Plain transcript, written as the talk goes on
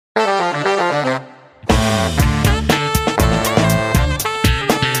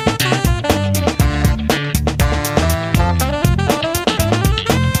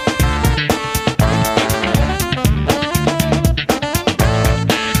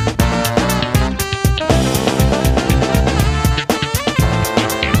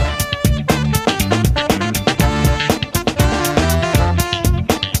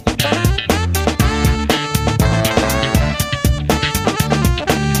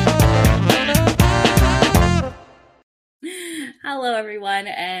Hello, everyone,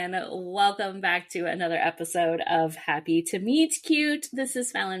 and welcome back to another episode of Happy to Meet Cute. This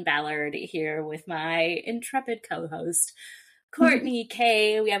is Fallon Ballard here with my intrepid co-host, Courtney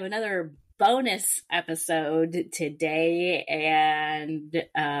Kay. We have another bonus episode today and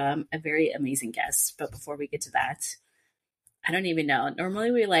a very amazing guest. But before we get to that, I don't even know.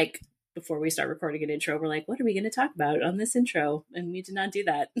 Normally before we start recording an intro, we're like, what are we going to talk about on this intro? And we did not do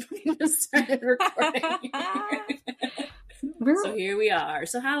that. We just started recording. So here we are.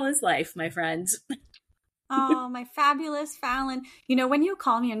 So how is life, my friends? Oh, my fabulous Fallon. You know, when you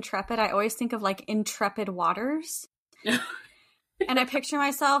call me intrepid, I always think of like intrepid waters. And I picture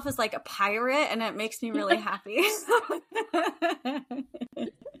myself as like a pirate, and it makes me really happy.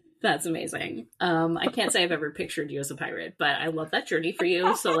 That's amazing. I can't say I've ever pictured you as a pirate, but I love that journey for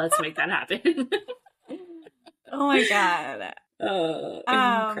you. So let's make that happen. Oh my God.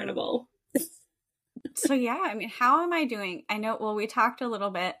 Incredible. So yeah, I mean, how am I doing? I know, well, we talked a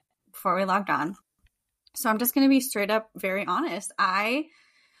little bit before we logged on. So I'm just going to be straight up very honest. I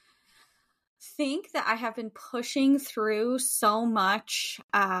think that I have been pushing through so much,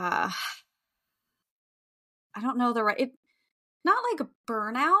 I don't know not like a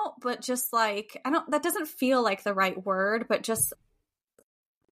burnout, but just like, that doesn't feel like the right word, but just,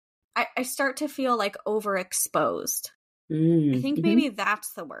 I start to feel like overexposed. I think maybe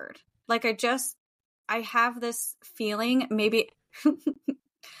that's the word. Like I have this feeling, maybe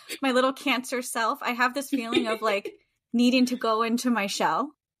my little Cancer self, I have this feeling of like needing to go into my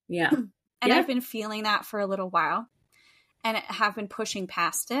shell. Yeah. And I've been feeling that for a little while and have been pushing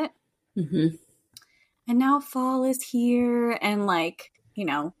past it. Mm-hmm. And now fall is here and like, you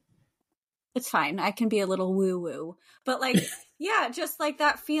know, it's fine. I can be a little woo-woo. But like, yeah, just like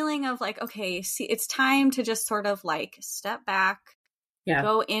that feeling of like, okay, see, it's time to just sort of like step back,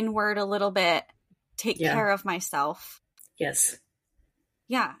 go inward a little bit, take care of myself. Yes.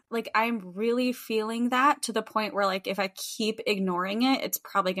 Yeah. Like I'm really feeling that to the point where like, if I keep ignoring it, it's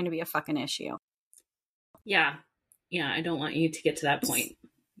probably going to be a fucking issue. Yeah. Yeah. I don't want you to get to that point.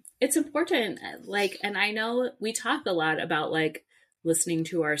 It's important. Like, and I know we talk a lot about like listening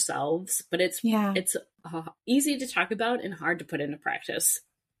to ourselves, but it's easy to talk about and hard to put into practice.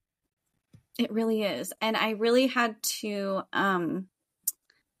 It really is. And I really had to,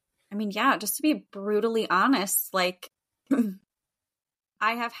 just to be brutally honest, like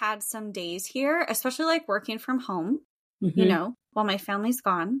I have had some days here, especially like working from home, you know, while my family's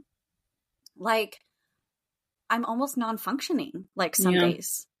gone, like I'm almost non-functioning like some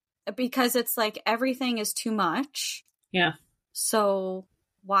days because it's like everything is too much. Yeah. So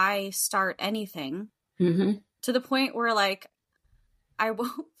why start anything to the point where like I'm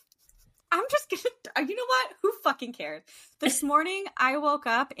just gonna, you know what? Who fucking cares? This morning I woke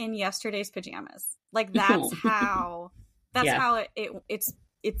up in yesterday's pajamas. Like that's how it's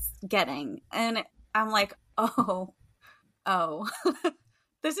getting. And I'm like, oh,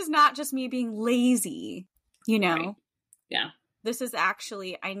 this is not just me being lazy, you know? Right. Yeah. This is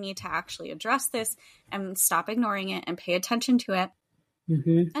actually, I need to actually address this and stop ignoring it and pay attention to it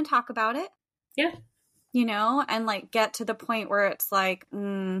and talk about it. Yeah. You know, and like get to the point where it's like,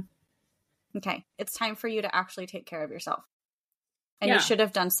 okay, it's time for you to actually take care of yourself. And you should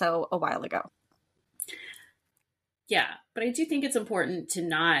have done so a while ago. Yeah, but I do think it's important to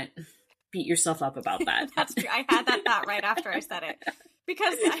not beat yourself up about that. That's true. I had that thought right after I said it.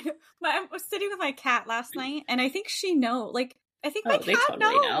 Because I was sitting with my cat last night, and I think she knows. Like, I think my cat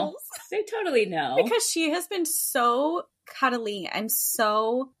knows. They totally know. Because she has been so cuddly and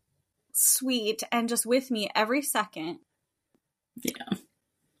so sweet and just with me every second. Yeah.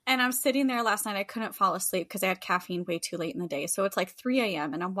 And I'm sitting there last night. I couldn't fall asleep because I had caffeine way too late in the day. So it's like 3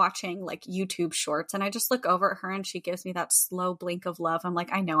 a.m. and I'm watching like YouTube shorts. And I just look over at her and she gives me that slow blink of love. I'm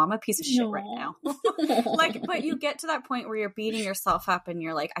like, I know I'm a piece of shit right now. Like, but you get to that point where you're beating yourself up and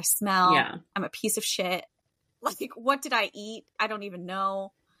you're like, I smell. Yeah. I'm a piece of shit. Like, what did I eat? I don't even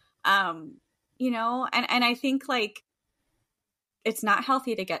know. You know, and I think like it's not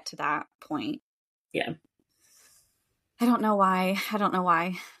healthy to get to that point. Yeah. I don't know why.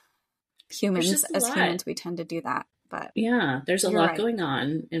 Humans, we tend to do that. But yeah, there's a lot going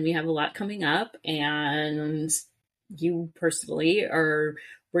on and we have a lot coming up, and you personally are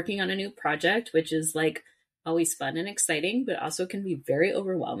working on a new project, which is like always fun and exciting, but also can be very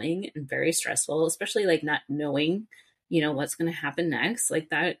overwhelming and very stressful, especially like not knowing, you know, what's going to happen next.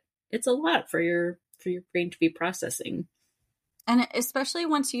 Like that, it's a lot for your brain to be processing. And especially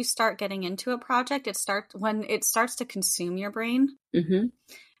once you start getting into a project, when it starts to consume your brain. Mm-hmm.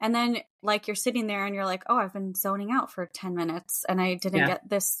 And then like you're sitting there and you're like, oh, I've been zoning out for 10 minutes and I didn't get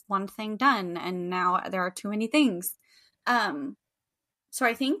this one thing done. And now there are too many things. So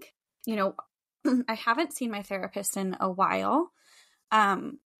I think, you know, I haven't seen my therapist in a while.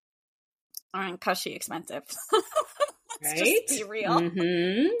 Because she's expensive. Let's Right? just be real.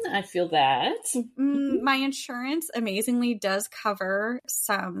 I feel that. My insurance amazingly does cover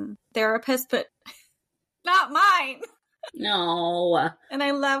some therapists, but not mine. No. And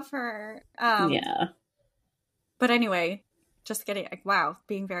I love her. Yeah. But anyway, just getting, wow,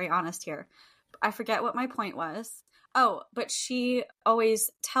 being very honest here. I forget what my point was. Oh, but she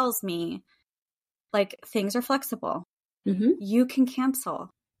always tells me, like, things are flexible. You can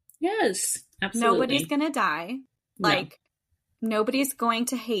cancel. Yes, absolutely. Nobody's going to die. Like, nobody's going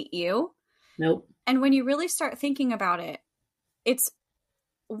to hate you. Nope. And when you really start thinking about it, it's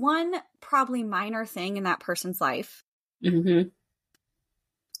one probably minor thing in that person's life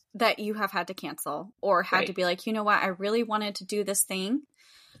that you have had to cancel or had to be like, you know what, I really wanted to do this thing.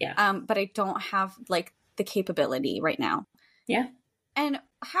 Yeah. But I don't have like the capability right now. Yeah. And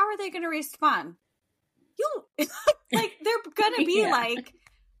how are they going to respond? Like, they're going to be like,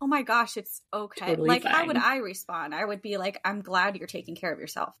 oh my gosh, it's okay. Totally like, fine. How would I respond? I would be like, I'm glad you're taking care of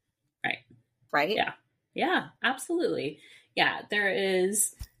yourself. Right. Right? Yeah. Yeah, absolutely. Yeah, there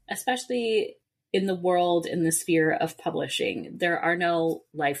is, especially in the world, in the sphere of publishing, there are no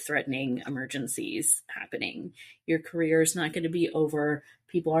life-threatening emergencies happening. Your career is not going to be over.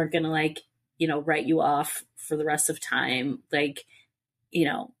 People aren't going to, like, you know, write you off for the rest of time. Like, you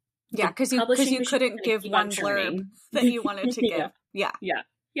know. Yeah, because you couldn't give one blurb that you wanted to give. Yeah.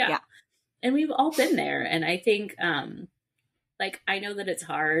 And we've all been there. And I think, like, I know that it's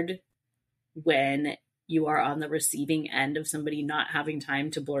hard when you are on the receiving end of somebody not having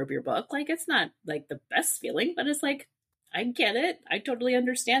time to blurb your book. Like, it's not like the best feeling, but it's like, I get it. I totally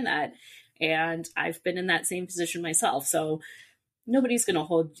understand that. And I've been in that same position myself. So nobody's going to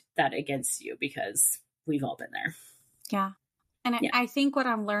hold that against you because we've all been there. Yeah. And I think what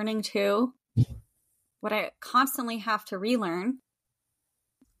I'm learning too, what I constantly have to relearn.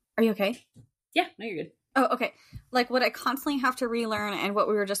 Are you okay? Yeah, no, you're good. Oh, okay. Like, what I constantly have to relearn, and what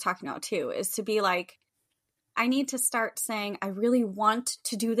we were just talking about too, is to be like, I need to start saying, I really want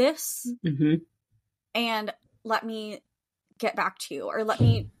to do this, and let me get back to you, or let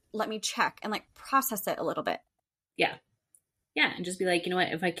me check and like process it a little bit. Yeah. Yeah. And just be like, you know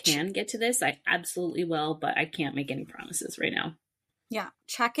what, if I can get to this, I absolutely will, but I can't make any promises right now. Yeah.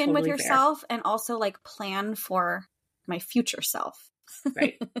 Check in with yourself and also like plan for my future self.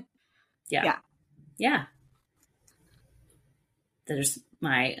 Right. Yeah. There's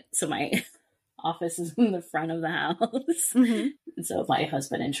my office is in the front of the house. And so my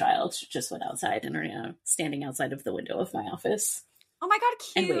husband and child just went outside and are now standing outside of the window of my office. Oh my God,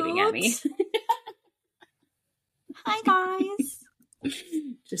 cute. And waving at me. Hi, guys.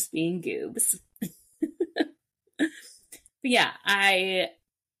 Just being goobs. But yeah,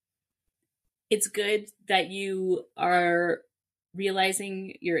 it's good that you are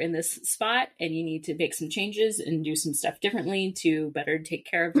realizing you're in this spot and you need to make some changes and do some stuff differently to better take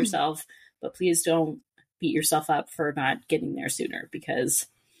care of yourself. But please don't beat yourself up for not getting there sooner, because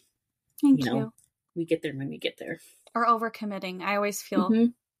you know, we get there when we get there. Or overcommitting. I always feel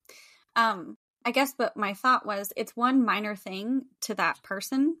I guess, but my thought was, it's one minor thing to that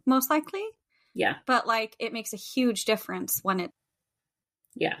person, most likely. Yeah. But like, it makes a huge difference when it.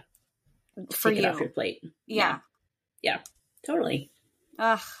 Yeah. For Take you. it off your plate. Yeah. Yeah. Totally.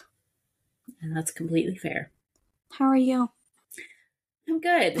 Ugh. And that's completely fair. How are you? I'm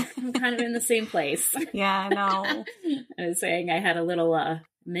good. I'm kind of in the same place. Yeah, I know. I was saying I had a little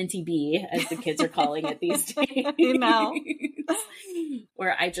minty bee, as the kids are calling it these days. You know.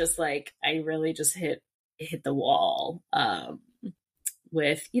 Where I really just hit the wall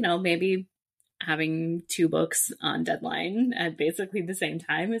with, you know, maybe having 2 books on deadline at basically the same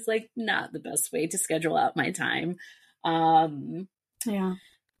time is like not the best way to schedule out my time. Yeah.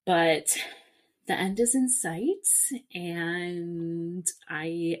 But the end is in sight and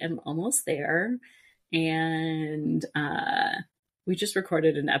I am almost there. And we just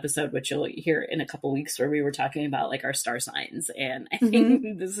recorded an episode, which you'll hear in a couple weeks, where we were talking about like our star signs. And I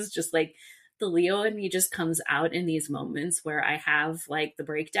think this is just like the Leo in me just comes out in these moments where I have like the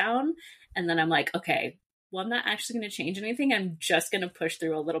breakdown. And then I'm like, okay, well, I'm not actually going to change anything. I'm just going to push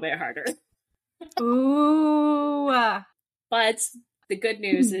through a little bit harder. Ooh. But the good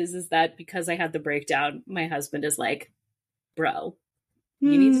news is that because I had the breakdown, my husband is like, bro,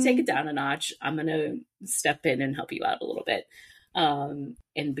 you need to take it down a notch. I'm going to step in and help you out a little bit.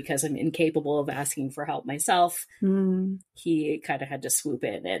 And because I'm incapable of asking for help myself, he kind of had to swoop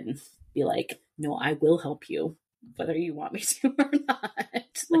in and be like, no, I will help you, whether you want me to or not.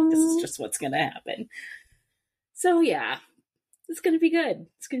 Like, this is just what's going to happen. So yeah, it's going to be good.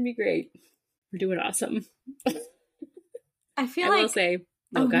 It's going to be great. We're doing awesome. I feel I will say,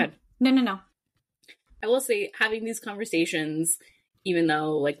 no, go ahead. No. I will say having these conversations, even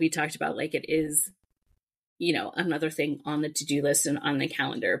though like we talked about, like it is, you know, another thing on the to-do list and on the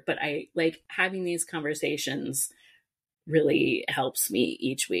calendar, but I like having these conversations really helps me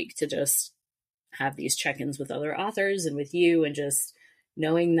each week to just have these check-ins with other authors and with you, and just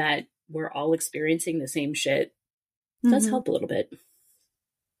knowing that we're all experiencing the same shit does help a little bit.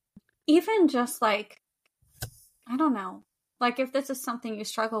 Even just like, I don't know, like if this is something you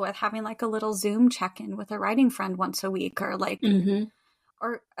struggle with, having like a little Zoom check-in with a writing friend once a week, or like,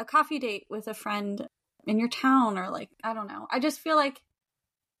 or a coffee date with a friend in your town, or like, I don't know. I just feel like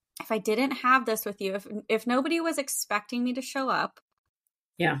if I didn't have this with you, if nobody was expecting me to show up,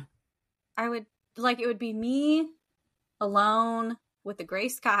 I would, like, it would be me alone with the gray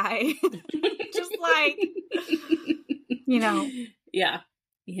sky, just like, you know. Yeah,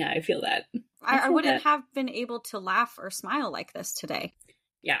 I feel that. I wouldn't have been able to laugh or smile like this today.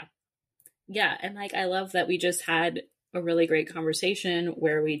 Yeah, and like I love that we just had a really great conversation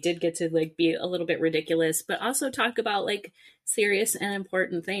where we did get to like be a little bit ridiculous, but also talk about like serious and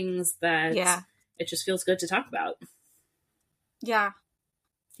important things that it just feels good to talk about. Yeah.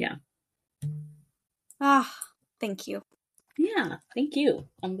 Thank you. Yeah, thank you.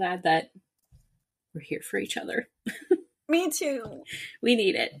 I'm glad that we're here for each other. Me too. We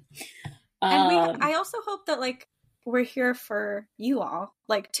need it. And I also hope that like we're here for you all,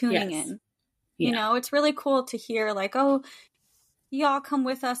 like tuning in. You know, it's really cool to hear like, oh, y'all come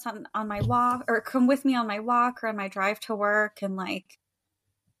with us on my walk, or come with me on my walk or on my drive to work. And like,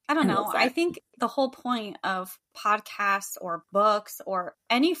 I don't know. I think the whole point of podcasts or books or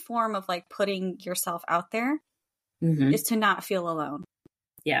any form of like putting yourself out there is to not feel alone.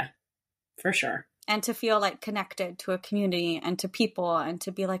 Yeah, for sure. And to feel like connected to a community and to people, and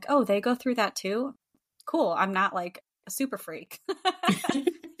to be like, oh, they go through that too. Cool. I'm not like a super freak,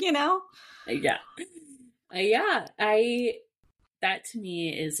 you know? Yeah. That to me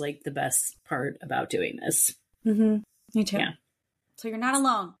is like the best part about doing this. Me too. Yeah. So you're not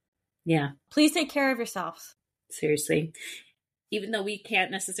alone. Yeah. Please take care of yourself. Seriously. Even though we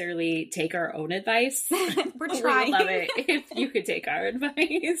can't necessarily take our own advice, we're trying. We would love it if you could take our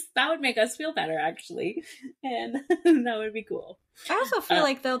advice. That would make us feel better, actually. And that would be cool. I also feel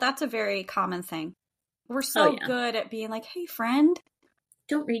like, though, that's a very common thing. We're so good at being like, hey, friend,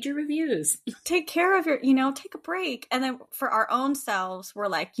 don't read your reviews. Take care of your, take a break. And then for our own selves, we're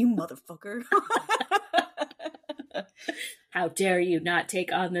like, you motherfucker. How dare you not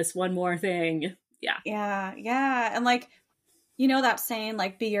take on this one more thing? Yeah. Yeah. And like, that saying,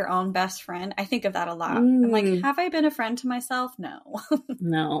 like, be your own best friend. I think of that a lot. I'm like, have I been a friend to myself? No.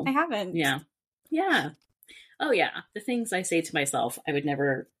 No. I haven't. Yeah. Oh, yeah. The things I say to myself, I would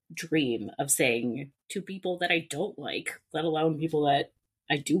never dream of saying to people that I don't like, let alone people that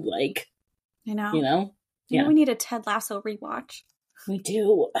I do like. I know. Yeah. We need a Ted Lasso rewatch. We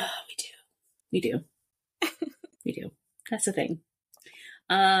do. We do. That's the thing.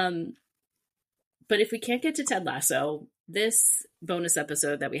 But if we can't get to Ted Lasso, this bonus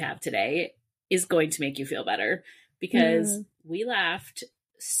episode that we have today is going to make you feel better, because we laughed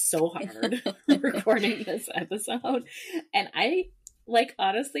so hard recording this episode. And I, like,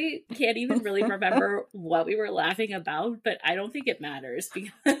 honestly can't even really remember what we were laughing about, but I don't think it matters,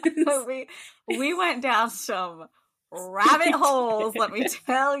 because we went down some rabbit holes, let me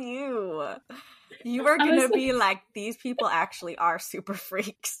tell you. You are going to be like, these people actually are super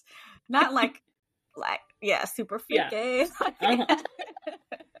freaks. Not like, super freaky. Yeah.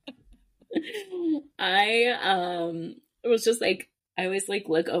 I was just like, I always like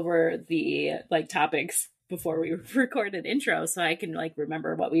look over the like topics before we record an intro so I can like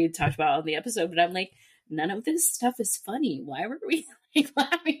remember what we talked about on the episode, but I'm like, none of this stuff is funny. Why were we like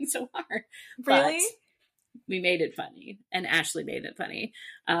laughing so hard? Really? But we made it funny, and Ashley made it funny.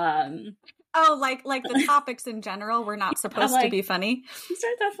 Oh, like the topics in general were not supposed to be funny. These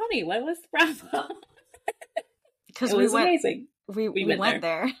aren't that funny. What was the problem? Because we went amazing. We went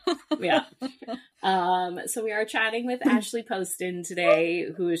there. Yeah. So we are chatting with Ashley Poston today,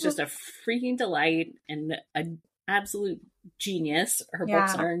 who is just a freaking delight and an absolute genius. Her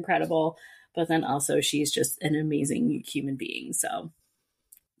books are incredible, but then also she's just an amazing human being. So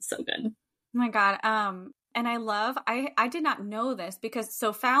good. Oh my God. And I did not know this, because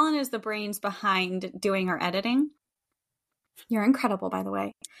so Fallon is the brains behind doing our editing. You're incredible, by the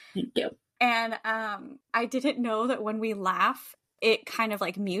way. Thank you. And I didn't know that when we laugh, it kind of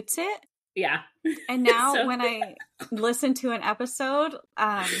like mutes it. Yeah. And now when I listen to an episode,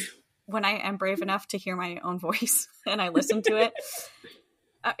 when I am brave enough to hear my own voice and I listen to it.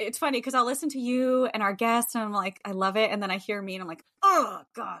 It's funny because I'll listen to you and our guests and I'm like, I love it. And then I hear me and I'm like, oh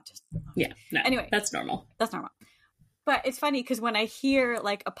God. Yeah. No, anyway, that's normal. That's normal. But it's funny because when I hear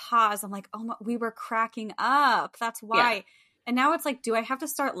like a pause, I'm like, oh, we were cracking up. That's why. Yeah. And now it's like, do I have to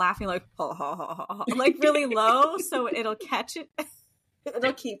start laughing like, ha, ha, ha, ha, ha, like really low so it'll catch it?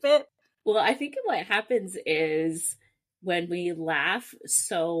 It'll keep it? Well, I think what happens is when we laugh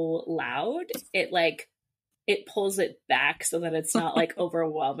so loud, it pulls it back so that it's not like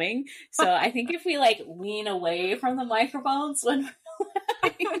overwhelming. So I think if we like lean away from the microphones when we're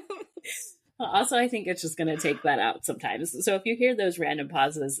laughing, also, I think it's just going to take that out sometimes. So if you hear those random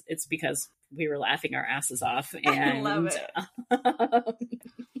pauses, it's because we were laughing our asses off. And I love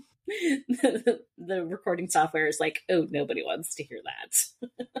it. The recording software is like, oh, nobody wants to hear that.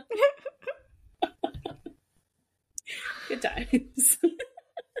 Good times.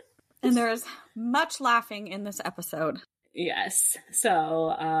 And there is much laughing in this episode. Yes.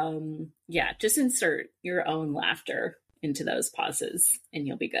 So, yeah, just insert your own laughter into those pauses and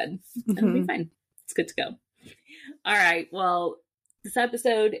you'll be good. Mm-hmm. It'll be fine. It's good to go. All right. Well, this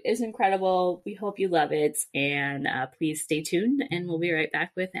episode is incredible. We hope you love it. And please stay tuned and we'll be right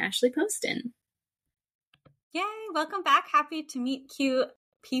back with Ashley Poston. Yay. Welcome back. Happy to meet cute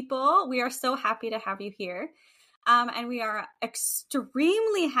people. We are so happy to have you here. And we are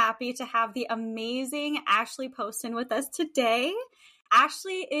extremely happy to have the amazing Ashley Poston with us today.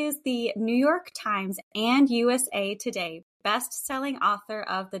 Ashley is the New York Times and USA Today best-selling author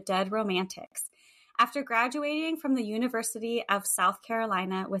of The Dead Romantics. After graduating from the University of South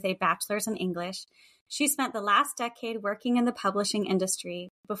Carolina with a bachelor's in English, she spent the last decade working in the publishing industry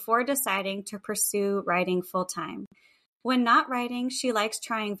before deciding to pursue writing full-time. When not writing, she likes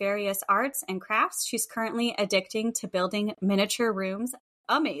trying various arts and crafts. She's currently addicting to building miniature rooms.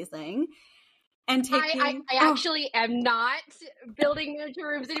 Amazing. And I actually am not building miniature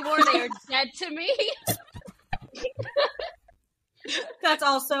rooms anymore. They are dead to me. That's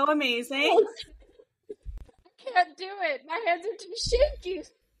also amazing. I can't do it. My hands are too shaky.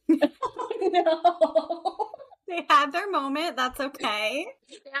 Oh, no. They had their moment. That's okay.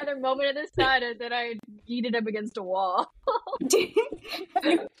 They had their moment in the sun, and then I yeeted them against a wall.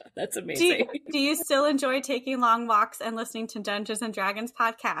 That's amazing. Do you still enjoy taking long walks and listening to Dungeons and Dragons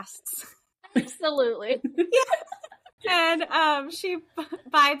podcasts? Absolutely. Yeah. And she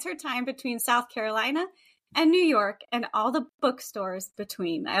bides her time between South Carolina and New York and all the bookstores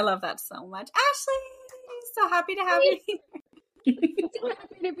between. I love that so much. Ashley, so happy to have you here. So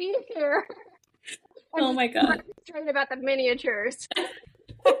happy to be here. Oh my God. Straight about the miniatures.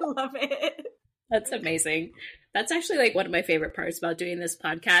 I love it. That's amazing. That's actually like one of my favorite parts about doing this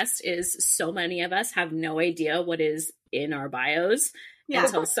podcast is so many of us have no idea what is in our bios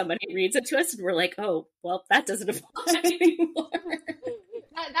until somebody reads it to us and we're like, oh, well, that doesn't apply anymore.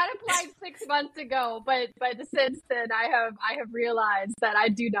 That applied 6 months ago, but since then I have realized that I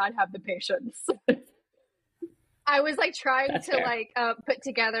do not have the patience. I was like trying to put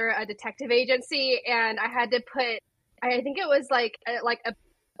together a detective agency, and I had to put, I think it was like a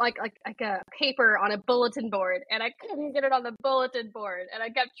paper on a bulletin board, and I couldn't get it on the bulletin board, and I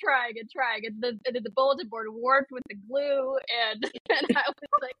kept trying, and then the bulletin board warped with the glue, and I was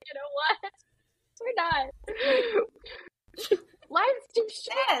like, you know what? We're not. Life's too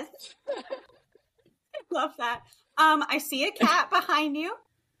shit. I love that. I see a cat behind you.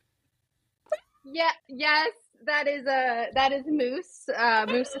 Yeah. Yes. That is Moose.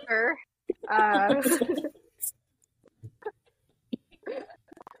 Moosifer.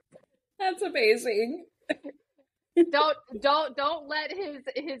 That's amazing. Don't let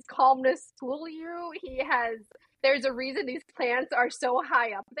his calmness fool you. There's a reason these plants are so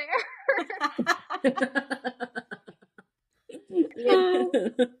high up there.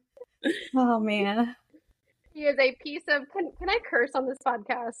 Oh man. He is a piece of. Can I curse on this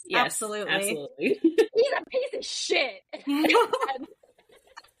podcast? Yes, absolutely. He's a piece of shit,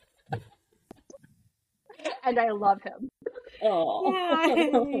 and I love him. Oh,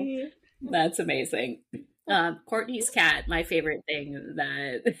 that's amazing. Courtney's cat. My favorite thing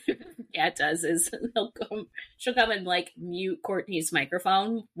that cat does is she'll come and like mute Courtney's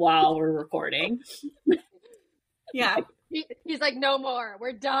microphone while we're recording. Yeah, he's like, no more.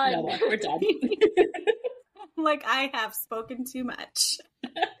 We're done. No more. We're done. Like, I have spoken too much.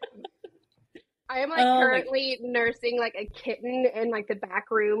 I am like currently nursing like a kitten in like the back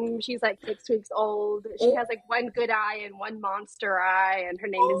room. She's like 6 weeks old. She has like one good eye and one monster eye, and her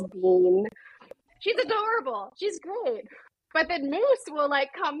name is Bean. She's adorable. She's great. But then Moose will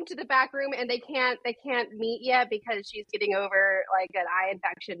like come to the back room and they can't meet yet because she's getting over like an eye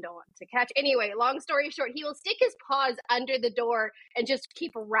infection, don't want to catch. Anyway, long story short, he will stick his paws under the door and just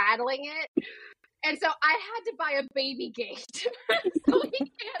keep rattling it. And so I had to buy a baby gate so he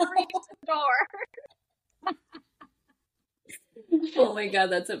can't reach the door. Oh my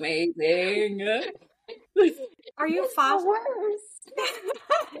God, that's amazing. Are you fostering?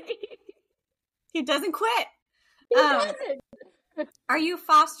 He doesn't quit. He doesn't. Are you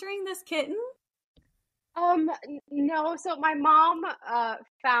fostering this kitten? No. So my mom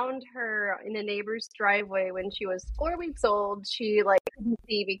found her in a neighbor's driveway when she was 4 weeks old. She like couldn't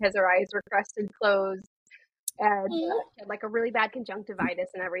see because her eyes were crusted closed, and she had like a really bad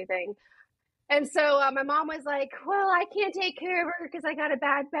conjunctivitis and everything. And so my mom was like, well, I can't take care of her because I got a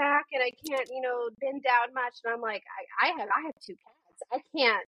bad back and I can't, bend down much. And I'm like, I have 2 cats.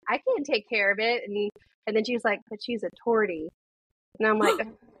 I can't take care of it. And then she was like, but she's a tortie. And I'm like,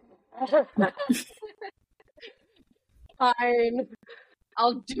 fine,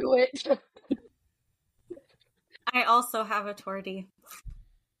 I'll do it. I also have a tortie.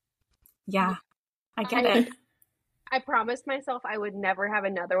 Yeah, I get it. I promised myself I would never have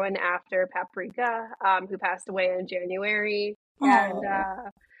another one after Paprika, who passed away in January.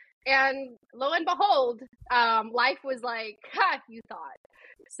 And lo and behold, life was like, you thought.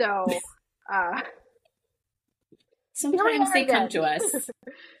 So, sometimes they come to us.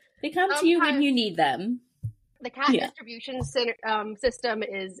 They come to you when you need them. The cat distribution system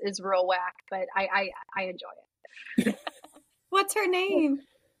is real whack, but I enjoy it. What's her name?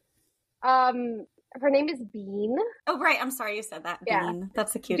 Her name is Bean. Oh, right. I'm sorry you said that. Yeah. Bean.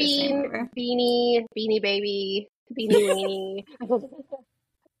 That's the cutest name ever. Beanie Baby, Beanie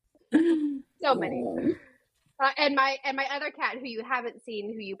Weenie. So many. And my other cat, who you haven't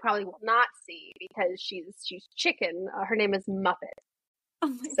seen, who you probably will not see because she's chicken. Her name is Muppet. Oh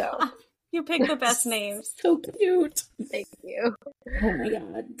my God. You picked the best names. So cute. Thank you. Oh my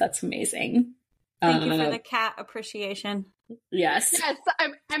God, that's amazing. Thank you for the cat appreciation. Yes. Yes.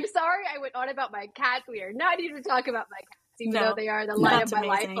 I'm sorry I went on about my cats. We are not here to talk about my cats, even though they are the light of my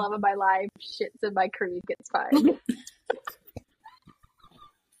life, love of my life, shits in my creek. It's fine.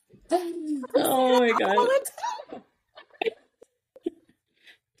 Oh my God.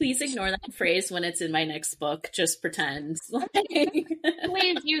 Please ignore that phrase when it's in my next book. Just pretend.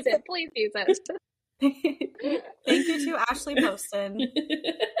 Please use it. Please use it. Thank you to Ashley Poston.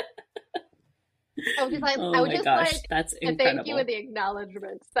 I would just gosh, like that's incredible. Thank you with the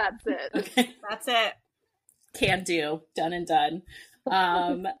acknowledgments. That's it. Okay. That's it. Can do. Done and done.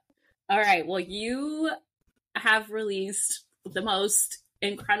 All right. Well, you have released the most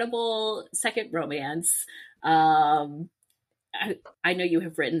incredible second romance. I know you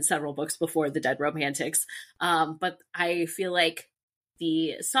have written several books before, The Dead Romantics, but I feel like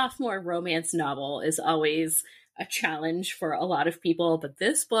the sophomore romance novel is always a challenge for a lot of people. But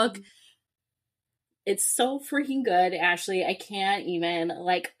this book, it's so freaking good, Ashley. I can't even,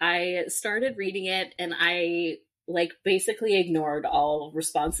 I started reading it and I basically ignored all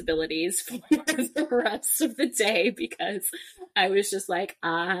responsibilities for the rest of the day because I was just like,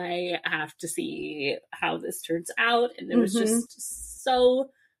 I have to see how this turns out. And it was just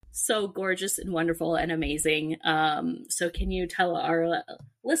so gorgeous and wonderful and amazing. So can you tell our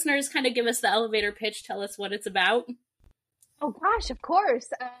listeners, kind of give us the elevator pitch, tell us what it's about? Oh gosh, of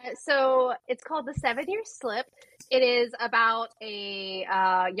course. So it's called The 7-Year Slip. It is about a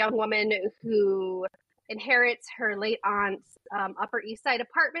young woman who inherits her late aunt's Upper East Side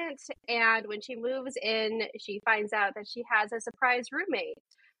apartment. And when she moves in, she finds out that she has a surprise roommate.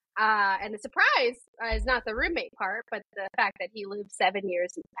 And the surprise is not the roommate part, but the fact that he lived 7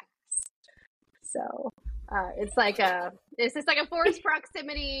 years in the past. So it's just like a forced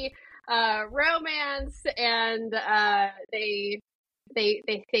proximity romance, and they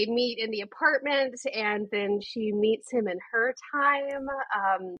meet in the apartment, and then she meets him in her time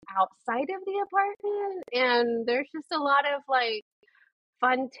outside of the apartment, and there's just a lot of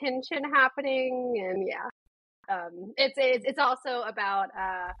fun tension happening, and it's also about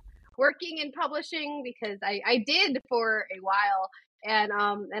working in publishing, because I did for a while, and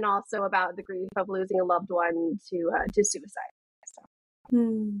also about the grief of losing a loved one to suicide. So.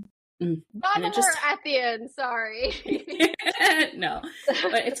 Not more at the end, sorry. No,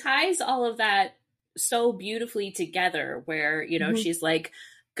 but it ties all of that so beautifully together where, she's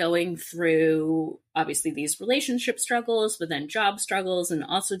going through obviously these relationship struggles, but then job struggles and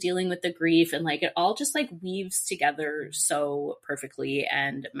also dealing with the grief, and it all just weaves together so perfectly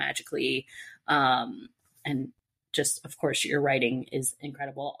and magically. And just, of course, your writing is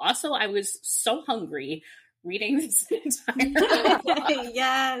incredible. Also, I was so hungry reading this entire blog.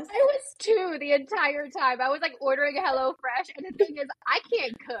 Yes. I was too the entire time. I was like ordering HelloFresh, and the thing is, I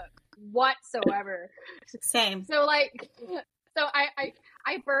can't cook whatsoever. Same. So like, so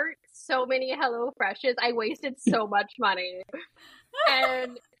I burnt so many HelloFreshes. I wasted so much money,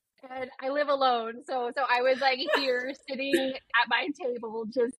 and I live alone. So I was like here sitting at my table,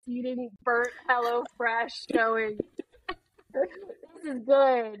 just eating burnt HelloFresh, going, "This is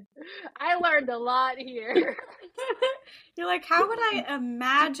good." I learned a lot here. You're like, how would I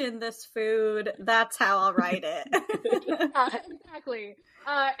imagine this food? That's how I'll write it. Exactly.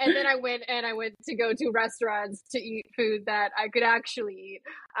 And then I went to go to restaurants to eat food that I could actually eat.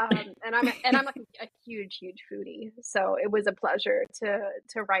 And I'm like a huge foodie. So it was a pleasure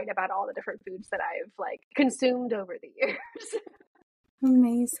to write about all the different foods that I've like consumed over the years.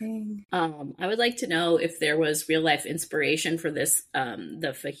 Amazing. I would like to know if there was real life inspiration for this,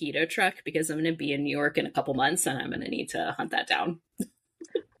 the fajita truck, because I'm going to be in New York in a couple months and I'm going to need to hunt that down.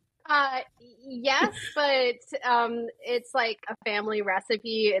 Yes, but it's like a family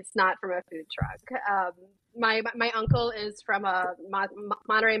recipe. It's not from a food truck. My uncle is from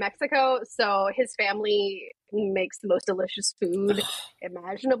Monterrey, Mexico, so his family makes the most delicious food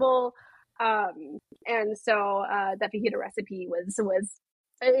imaginable. And so the fajita recipe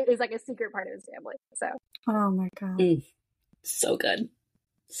is like a secret part of his family. So oh my god, so good.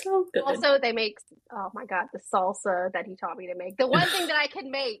 So good. Also, they make, oh my God, the salsa that he taught me to make. The one thing that I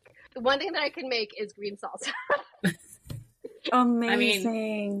can make is green salsa. Amazing. I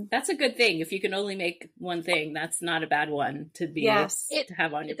mean, that's a good thing. If you can only make one thing, that's not a bad one to be to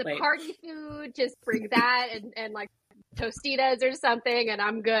have on your plate. It's a party food. Just bring that and like Tostitas or something, and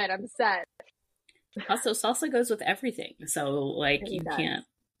I'm good. I'm set. Also, salsa goes with everything, so like you can't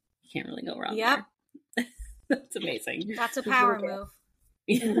really go wrong. Yep, there. That's amazing. That's a power move.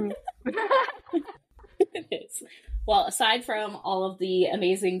 It is. Well, aside from all of the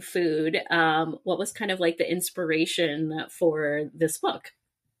amazing food, what was kind of like the inspiration for this book?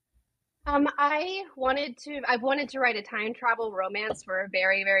 I've wanted to write a time travel romance for a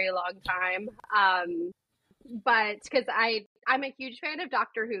very, very long time. But because I'm a huge fan of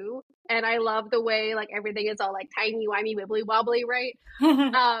Doctor Who, and I love the way like everything is all like timey-wimey, wibbly-wobbly, right?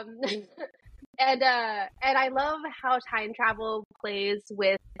 And I love how time travel plays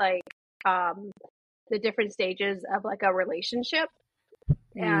with like the different stages of like a relationship.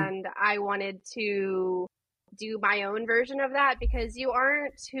 And I wanted to do my own version of that, because you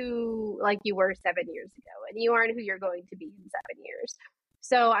aren't who like you were 7 years ago, and you aren't who you're going to be in 7 years.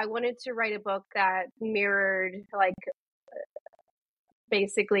 So I wanted to write a book that mirrored like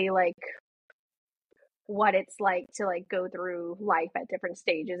basically like what it's like to like go through life at different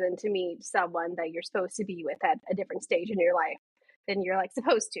stages, and to meet someone that you're supposed to be with at a different stage in your life than you're like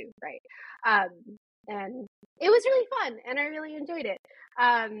supposed to, right? And it was really fun, and I really enjoyed it.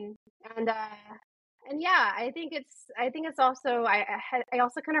 And yeah, I think it's also I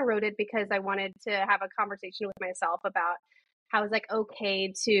also kind of wrote it because I wanted to have a conversation with myself about how it's like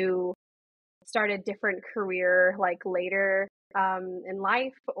okay to start a different career like later in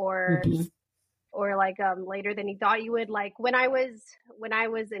life, or like later than you thought you would. Like when I was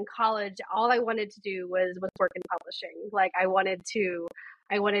in college, all I wanted to do was work in publishing. Like I wanted to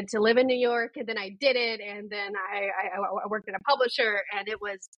live in New York, and then I did it, and then I worked at a publisher, and it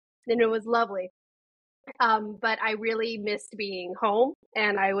was lovely. But I really missed being home,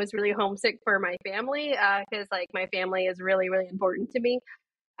 and I was really homesick for my family, because like my family is really, really important to me.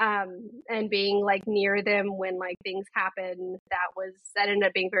 And being like near them when like things happen, that ended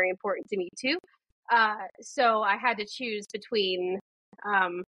up being very important to me too. So I had to choose between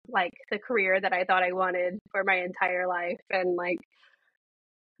like the career that I thought I wanted for my entire life and like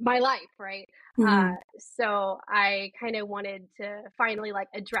my life, right? So I kind of wanted to finally like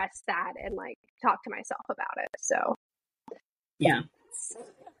address that and like talk to myself about it. So yeah.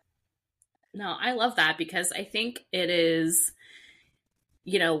 No, I love that, because I think it is,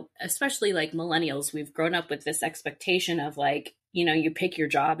 you know, especially like millennials, we've grown up with this expectation of like, you know, you pick your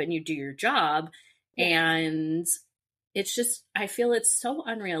job and you do your job. And it's just, I feel it's so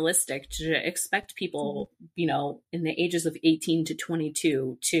unrealistic to expect people, you know, in the ages of 18 to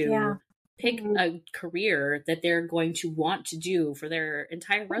 22 to pick a career that they're going to want to do for their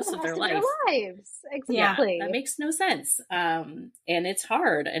entire rest of their life. Exactly. Yeah, that makes no sense. And it's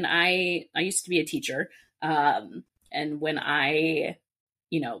hard. And I used to be a teacher. And when I,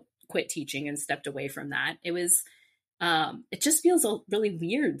 you know, quit teaching and stepped away from that, it was, it just feels really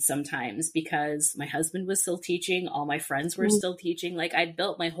weird sometimes, because my husband was still teaching. All my friends were still teaching. Like I'd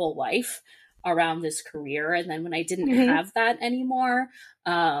built my whole life around this career. And then when I didn't have that anymore,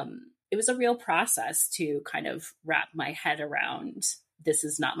 it was a real process to kind of wrap my head around, this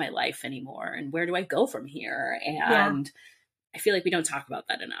is not my life anymore. And where do I go from here? And I feel like we don't talk about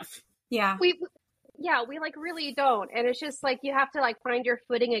that enough. Yeah. We like really don't. And it's just like, you have to like find your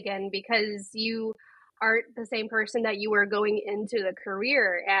footing again, because you aren't the same person that you were going into the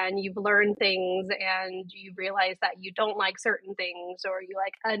career, and you've learned things and you realize that you don't like certain things, or you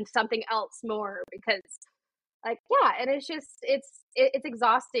like something else more, because like, yeah. And it's just, it's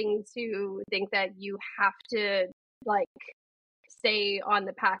exhausting to think that you have to like stay on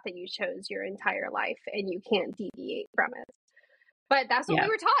the path that you chose your entire life and you can't deviate from it. But that's what we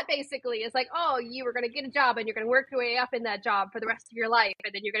were taught, basically. It's like, oh, you were going to get a job and you're going to work your way up in that job for the rest of your life.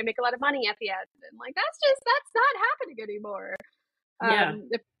 And then you're going to make a lot of money at the end. And like, that's not happening anymore.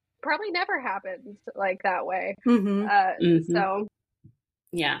 It probably never happened like that way. So,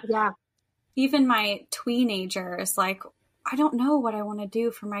 yeah. Even my teenager is like, I don't know what I want to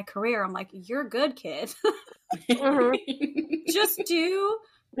do for my career. I'm like, you're good, kid. Just do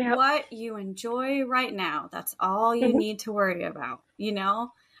what you enjoy right now. That's all you need to worry about. You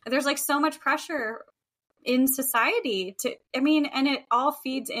know, there's like so much pressure in society and it all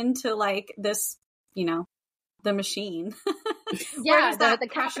feeds into like this, you know, the machine. The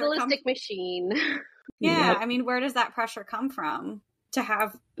capitalistic machine. Yeah. I mean, where does that pressure come from to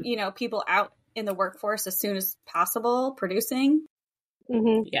have, you know, people out in the workforce as soon as possible producing?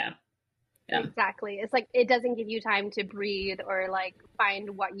 Yeah. Exactly. It's like, it doesn't give you time to breathe or like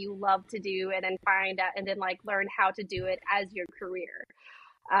find what you love to do and then find out and then like learn how to do it as your career.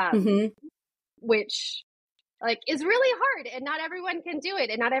 Which like is really hard, and not everyone can do it,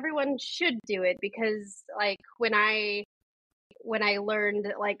 and not everyone should do it, because like when I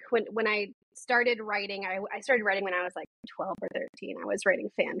learned, like when I started writing, I started writing when I was like 12 or 13. I was writing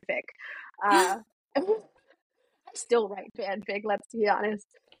fanfic. I still write fanfic, let's be honest.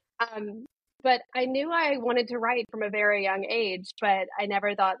 But I knew I wanted to write from a very young age, but I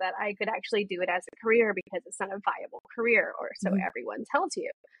never thought that I could actually do it as a career, because it's not a viable career, or so everyone tells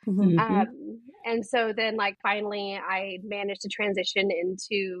you. And so then like finally I managed to transition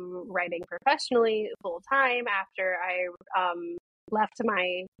into writing professionally full time after I left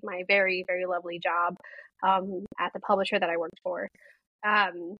my very, very lovely job at the publisher that I worked for.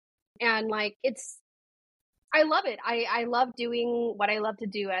 And like, I love it. I love doing what I love to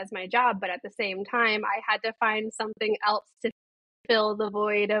do as my job, but at the same time, I had to find something else to fill the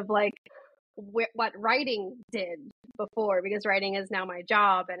void of like what writing did before, because writing is now my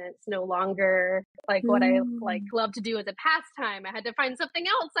job, and it's no longer like what I like love to do as a pastime. I had to find something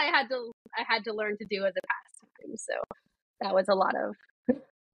else I had to learn to do as a pastime. So that was a lot of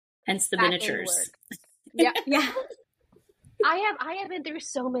hence the miniatures. Yeah. I have been through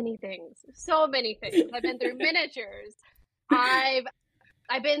so many things. I've been through miniatures. I've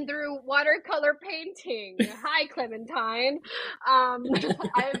been through watercolor painting. Hi, Clementine. I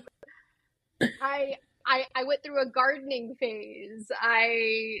went through a gardening phase.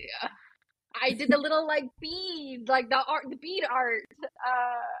 I did the little like bead, like the bead art.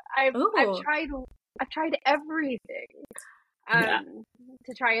 I've tried everything.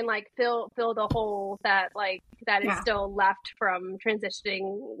 To try and like fill the hole that is still left from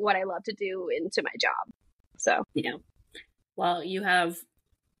transitioning what I love to do into my job. So, well, you have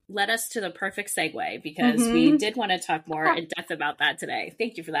led us to the perfect segue, because we did want to talk more in depth about that today.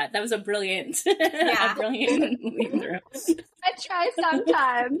 Thank you for that. That was a brilliant, brilliant lead through. I try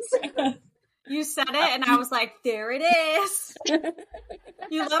sometimes. You said it, and I was like, there it is.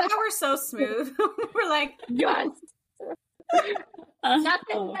 You love how we're so smooth. We're like, yes.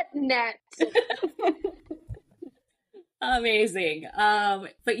 Nothing but net. Amazing.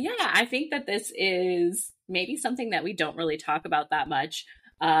 But yeah, I think that this is maybe something that we don't really talk about that much,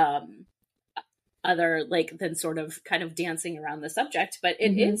 other like than sort of kind of dancing around the subject. But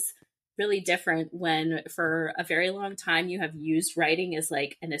it is really different when for a very long time you have used writing as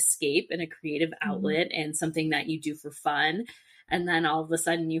like an escape and a creative outlet and something that you do for fun. And then all of a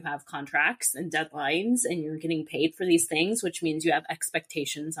sudden you have contracts and deadlines and you're getting paid for these things, which means you have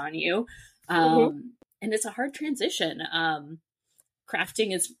expectations on you. And it's a hard transition.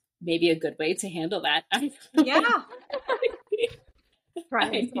 Crafting is maybe a good way to handle that. Yeah.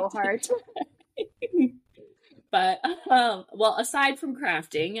 Trying so hard. But, well, aside from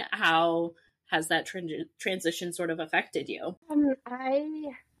crafting, how has that transition sort of affected you?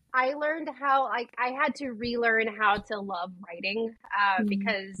 I learned how, like, I had to relearn how to love writing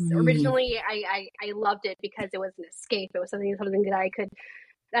because originally I loved it because it was an escape. It was something that I could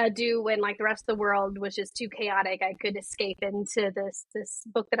do when, like, the rest of the world was just too chaotic. I could escape into this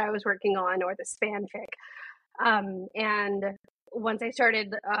book that I was working on or this fanfic. And once I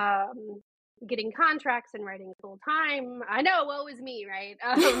started getting contracts and writing full time, I know, woe is me, right?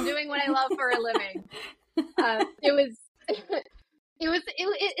 Doing what I love for a living. It was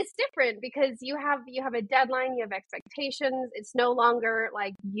it's different because you have a deadline, you have expectations. It's no longer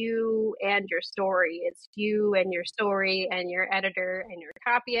like you and your story. It's you and your story and your editor and your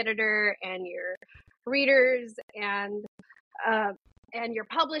copy editor and your readers and your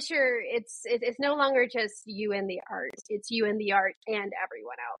publisher. It's no longer just you and the art. It's you and the art and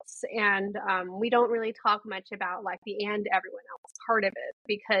everyone else. And we don't really talk much about like the and everyone else part of it,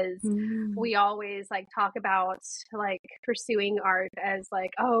 because we always like talk about like pursuing art as like,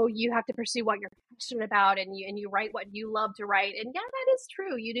 oh, you have to pursue what you're passionate about, and you write what you love to write. And yeah, that is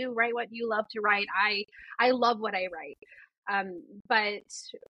true. You do write what you love to write. I love what I write. But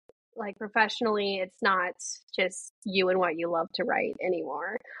like professionally, it's not just you and what you love to write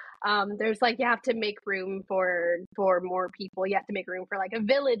anymore. There's like, you have to make room for more people. You have to make room for like a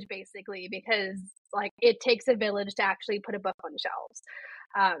village, basically, because like it takes a village to actually put a book on shelves.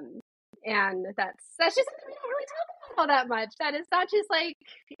 And that's just something we don't really talk about all that much. That is not just like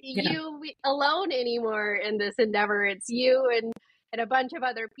you alone anymore in this endeavor. It's you and a bunch of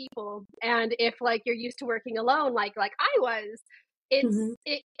other people. And if like you're used to working alone, like I was,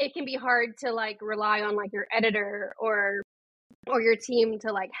 it can be hard to like rely on like your editor or your team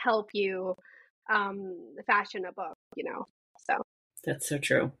to like help you fashion a book, so that's so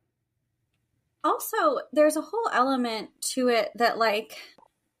true. Also, there's a whole element to it that like,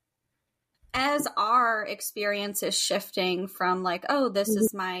 as our experience is shifting from like, oh, this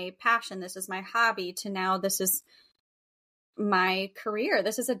is my passion, this is my hobby, to now this is my career,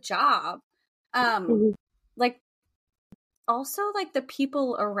 this is a job, like also like the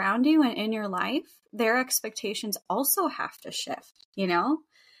people around you and in your life, their expectations also have to shift,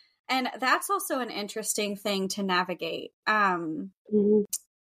 and that's also an interesting thing to navigate.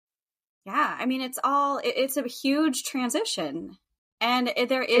 Yeah, I mean, it's a huge transition, and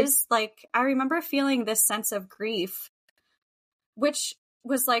there is like, I remember feeling this sense of grief, which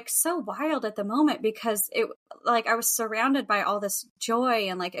was like so wild at the moment, because it like I was surrounded by all this joy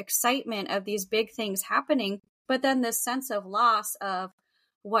and like excitement of these big things happening, but then this sense of loss of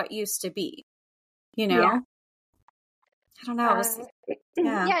what used to be, I don't know.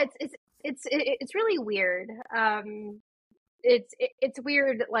 It's really weird. It's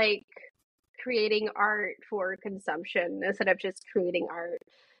weird, like creating art for consumption instead of just creating art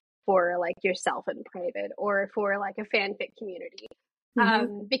for like yourself in private or for like a fanfic community.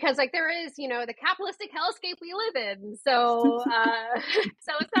 Because like there is, the capitalistic hellscape we live in. So,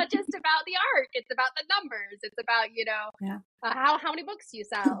 so it's not just about the art, it's about the numbers. It's about, how many books you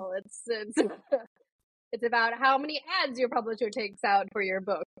sell. It's about how many ads your publisher takes out for your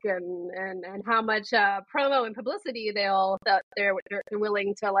book, and how much promo and publicity they're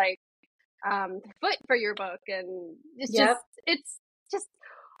willing to like foot for your book. And it's just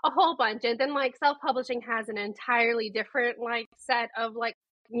a whole bunch. And then like self-publishing has an entirely different like set of like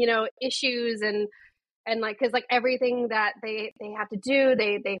issues and like, because like everything that they have to do,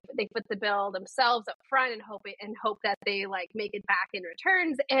 they put the bill themselves up front and hope that they like make it back in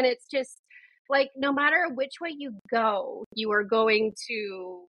returns. And it's just like, no matter which way you go, you are going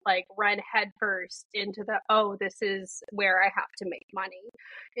to like run headfirst into this is where I have to make money.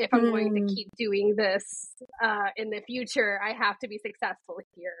 If I'm going to keep doing this in the future, I have to be successful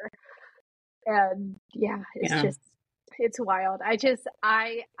here. And it's wild.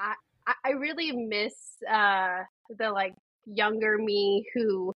 I really miss the like younger me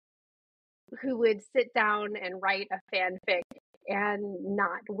who would sit down and write a fanfic and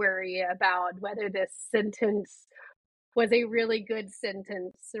not worry about whether this sentence was a really good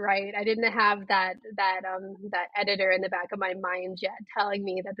sentence, right? I didn't have that editor in the back of my mind yet telling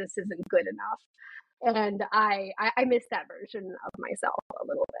me that this isn't good enough. And I miss that version of myself a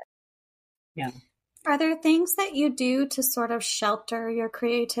little bit. Yeah. Are there things that you do to sort of shelter your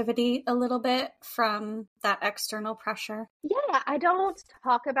creativity a little bit from that external pressure? Yeah, I don't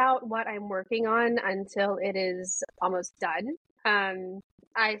talk about what I'm working on until it is almost done.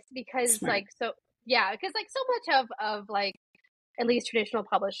 Because Smart. like, so much of like, at least traditional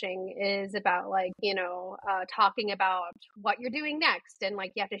publishing is about like, talking about what you're doing next. And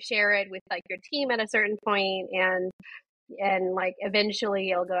like, you have to share it with like your team at a certain point, and like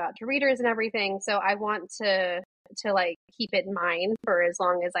eventually it'll go out to readers and everything. So I want to like keep it in mind for as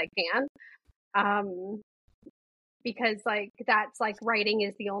long as I can. Because like, that's like, writing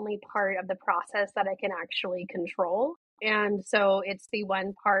is the only part of the process that I can actually control. And so it's the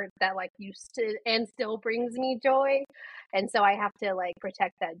one part that like used to and still brings me joy. And so I have to like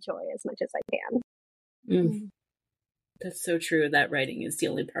protect that joy as much as I can. That's so true. That writing is the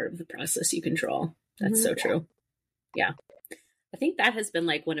only part of the process you control. That's so true. Yeah. I think that has been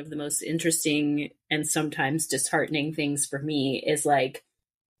like one of the most interesting and sometimes disheartening things for me is like,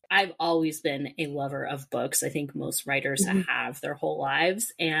 I've always been a lover of books. I think most writers have their whole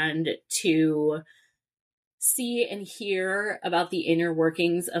lives. And to see and hear about the inner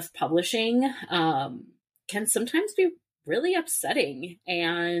workings of publishing can sometimes be really upsetting.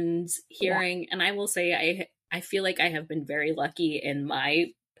 And hearing, and I will say, I feel like I have been very lucky in my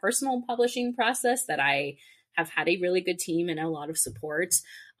personal publishing process that I have had a really good team and a lot of support.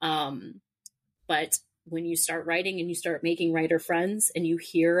 But when you start writing and you start making writer friends and you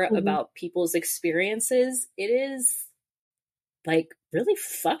hear about people's experiences, it is like really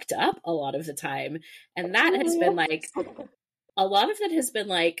fucked up a lot of the time. And that has been like, a lot of it has been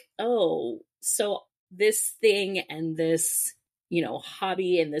like, oh, so this thing and this, you know,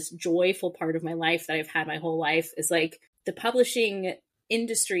 hobby and this joyful part of my life that I've had my whole life is like the publishing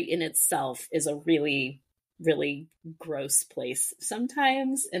industry in itself is a really, really gross place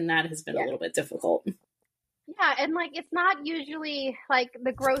sometimes. And that has been a little bit difficult. Yeah, and like it's not usually like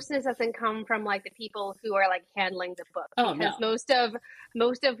the grossness doesn't come from like the people who are like handling the book because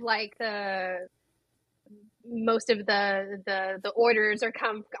most of like the orders are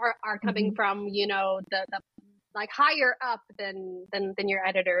coming from, you know, the like higher up than your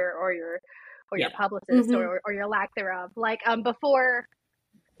editor or your publicist or your lack thereof. Like before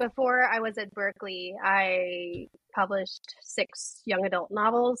I was at Berkeley, I published 6 young adult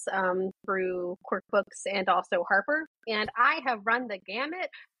novels through Quirk Books and also Harper, and I have run the gamut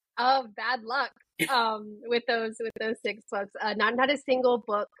of bad luck with those 6 books. Not a single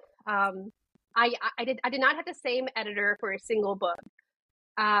book. I did not have the same editor for a single book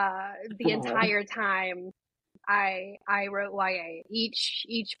the entire time I wrote YA.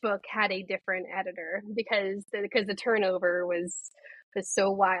 Each book had a different editor because the turnover was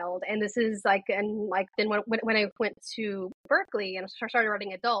so wild. And this is like, and like then when I went to Berkeley and started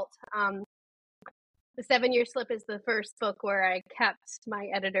writing adult, The 7-Year Slip is the first book where I kept my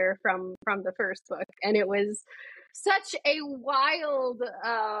editor from the first book, and it was such a wild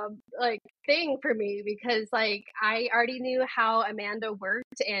like thing for me because like I already knew how Amanda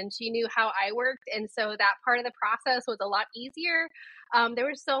worked and she knew how I worked, and so that part of the process was a lot easier. There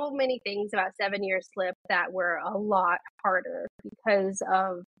were so many things about 7-Year Slip that were a lot harder because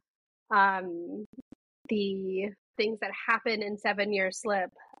of the things that happen in 7-Year Slip,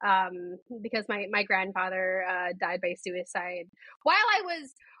 because my grandfather died by suicide while I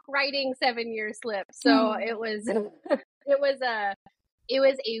was writing 7-Year Slip. So it was it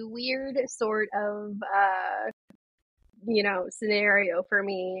was a weird sort of you know, scenario for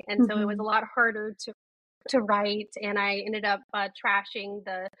me, and so it was a lot harder to write, and I ended up trashing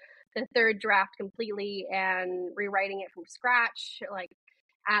the third draft completely and rewriting it from scratch, like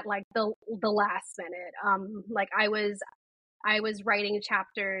at like the last minute. Like I was writing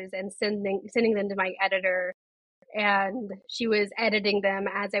chapters and sending them to my editor, and she was editing them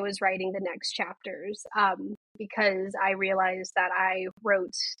as I was writing the next chapters, because I realized that I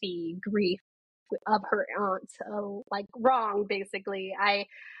wrote the grief of her aunt like wrong. Basically, I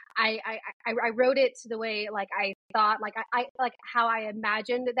wrote it the way like I thought, like I like how I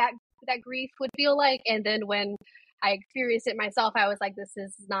imagined that grief would feel like, and then when I experienced it myself, I was like, this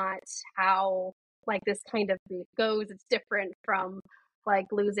is not how like this kind of grief goes. It's different from like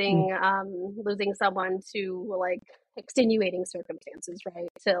losing someone to like extenuating circumstances, right?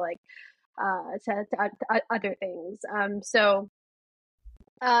 To like to other things. So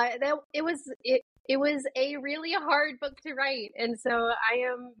it was a really hard book to write, and so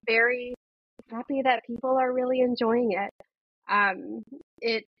I am very happy that people are really enjoying it.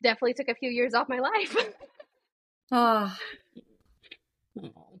 It definitely took a few years off my life. Oh,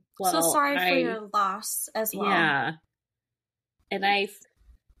 well, so sorry for your loss as well. Yeah, and it's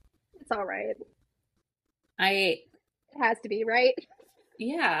all right. It has to be, right?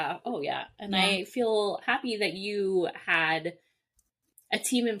 Yeah. Oh, yeah. And I feel happy that you had a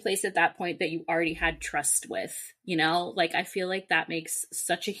team in place at that point that you already had trust with, you know, like I feel like that makes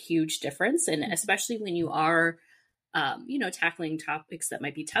such a huge difference. And especially when you are, you know, tackling topics that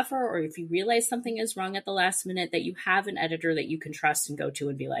might be tougher, or if you realize something is wrong at the last minute, that you have an editor that you can trust and go to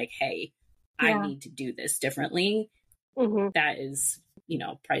and be like, hey, I need to do this differently. That is, you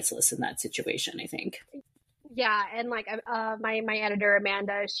know, priceless in that situation, I think. Yeah, and like my editor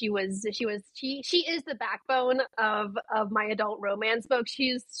Amanda, she is the backbone of my adult romance books.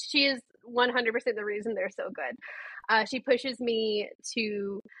 She is 100% the reason they're so good. She pushes me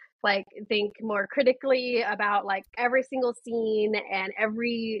to like think more critically about like every single scene and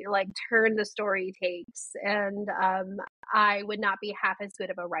every like turn the story takes. And I would not be half as good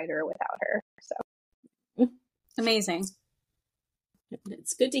of a writer without her. So amazing.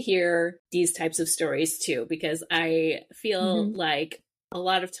 It's good to hear these types of stories too, because I feel like a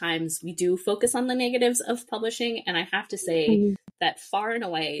lot of times we do focus on the negatives of publishing. And I have to say that far and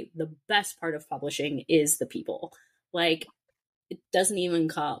away, the best part of publishing is the people. Like, it doesn't even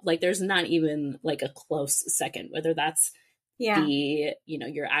come, like, there's not even like a close second, whether that's the, you know,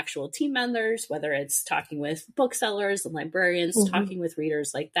 your actual team members, whether it's talking with booksellers and librarians, talking with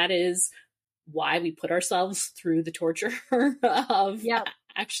readers, like that is why we put ourselves through the torture of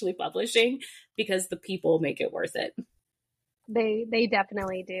actually publishing, because the people make it worth it. They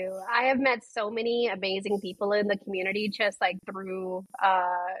definitely do. I have met so many amazing people in the community just like through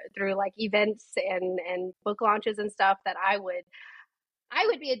like events and book launches and stuff that I would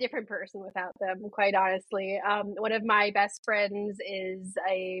be a different person without them, quite honestly. One of my best friends is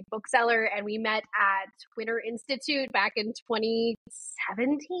a bookseller, and we met at Winter Institute back in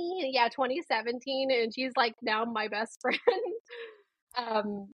 2017. Yeah, 2017, and she's like now my best friend.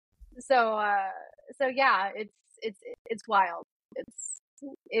 So yeah, it's wild.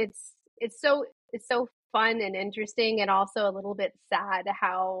 It's so fun and interesting, and also a little bit sad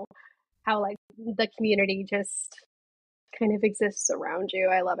how like the community just kind of exists around you.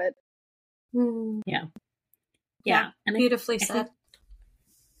 I love it. Yeah. And beautifully said.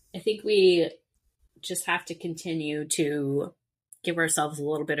 I think we just have to continue to give ourselves a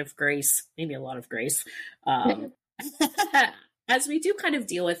little bit of grace, maybe a lot of grace, as we do kind of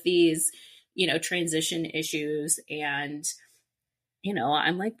deal with these, you know, transition issues. And, you know,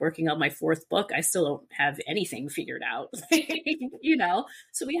 I'm like working on my 4th book. I still don't have anything figured out, you know,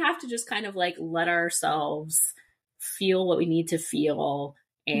 so we have to just kind of like let ourselves feel what we need to feel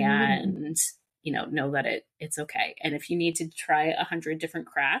and, you know that it's okay. And if you need to try 100 different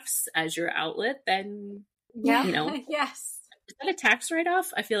crafts as your outlet, then, you know, yes. Is that a tax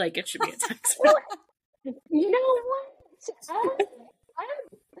write-off? I feel like it should be a tax write-off. You know what?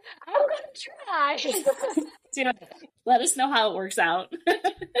 I'm gonna try. Let us know how it works out.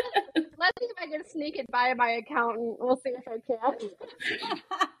 Let's see if I can sneak it by my accountant. We'll see if I can.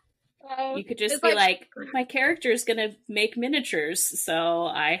 You could just be like, my character is gonna make miniatures, so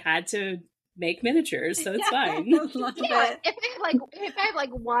I had to make miniatures, so it's fine. Yeah, if I have like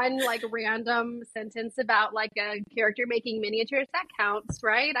one like random sentence about like a character making miniatures, that counts,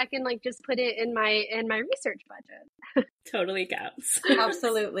 right? I can like just put it in my research budget. Totally counts.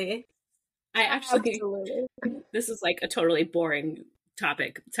 Absolutely. Absolutely. This is like a totally boring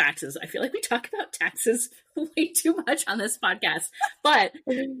topic, taxes. I feel like we talk about taxes way too much on this podcast. But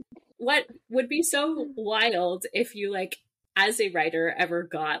what would be so wild if you like, as a writer, ever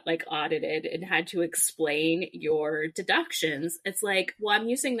got like audited and had to explain your deductions? It's like, well, I'm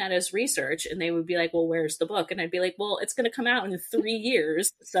using that as research. And they would be like, well, where's the book? And I'd be like, well, it's going to come out in 3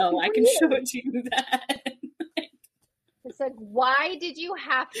 years. So I can show you that. It's like, why did you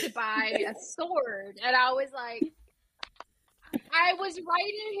have to buy a sword? And I was like, I was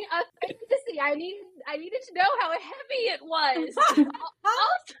writing a fantasy. I needed to know how heavy it was.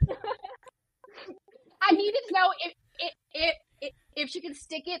 Also, I needed to know if she could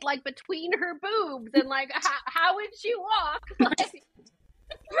stick it like between her boobs, and like how would she walk? Like,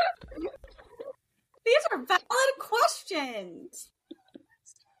 these are valid questions.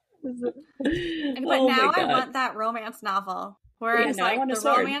 But now I want that romance novel where it's like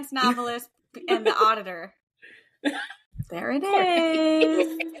the romance novelist and the auditor. There it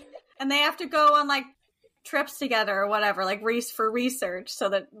is. And they have to go on like trips together or whatever, like for research, so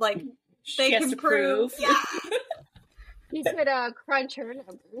that like they can prove. Yeah. You could crunch her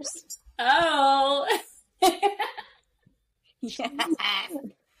numbers. Oh. Yeah.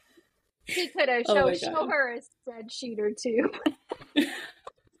 He could show her a spreadsheet or two.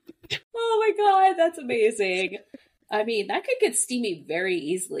 Oh my God, that's amazing. I mean, that could get steamy very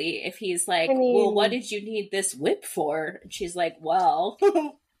easily if he's like, well, what did you need this whip for? And she's like, well,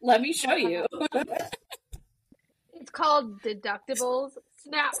 let me show you. It's called deductibles.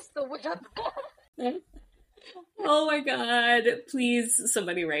 Snaps the whip. Oh my God. Please,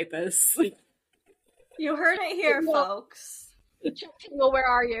 somebody write this. You heard it here, folks. Chuck Tingle, where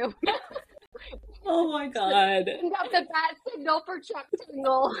are you? Oh my God. Send up the bat signal for Chuck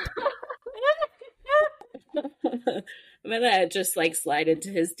Tingle. I'm gonna just like slide into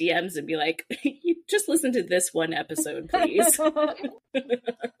his DMs and be like, you just listen to this one episode, please.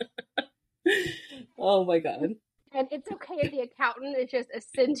 Oh my God. And it's okay if the accountant is just a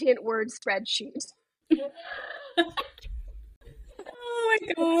sentient word spreadsheet. Oh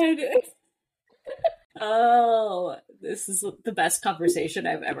my God. Oh, this is the best conversation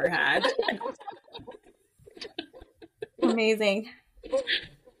I've ever had. Amazing.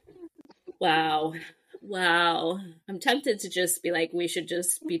 Wow. I'm tempted to just be like, we should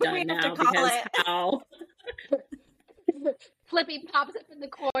just be done now because how? Flippy pops up in the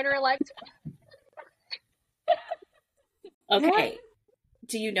corner like. Okay.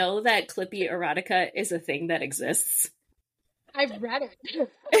 Do you know that Clippy erotica is a thing that exists? I've read it.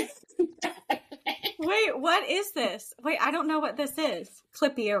 Wait, what is this? Wait, I don't know what this is.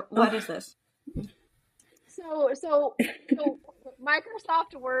 Clippy, what is this? So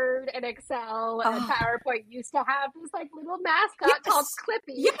Microsoft Word and Excel and PowerPoint used to have this like little mascot called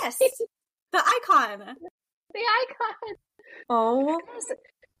Clippy. Yes, the icon. The icon. Oh,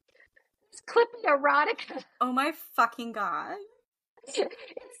 it's Clippy erotica. Oh my fucking god!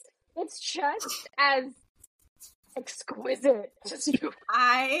 It's just as exquisite.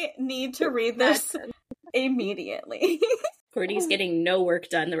 I need to read this immediately. Courtney's getting no work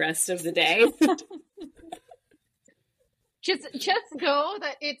done the rest of the day. Just know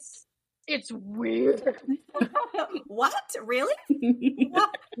that it's weird. What? Really?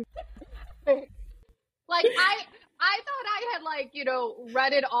 What? Like I thought I had like,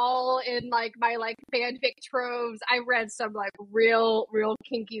 read it all in like my like fanfic troves. I read some like real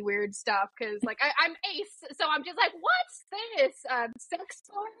kinky weird stuff because like I'm ace, so I'm just like, what's this? Sex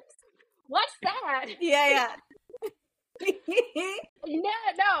toys? What's that? Yeah. No.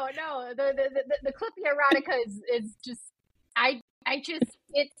 The Clippy erotica is just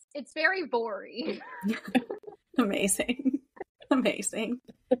it's very boring. Amazing.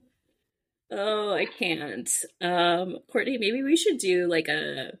 Oh, I can't. Courtney, maybe we should do like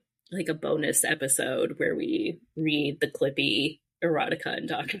a bonus episode where we read the Clippy erotica and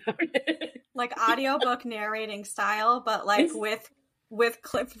talk about it. Like audiobook narrating style, but like with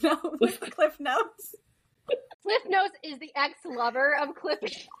cliff notes. With Cliff Notes. Cliff Notes is the ex-lover of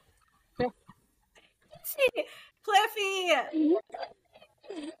Clippy. Cliffy!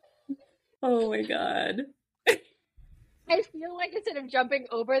 Oh my god. I feel like instead of jumping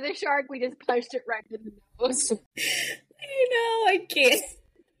over the shark, we just punched it right in the nose. I can't.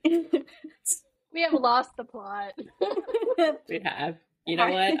 We have lost the plot. We have. You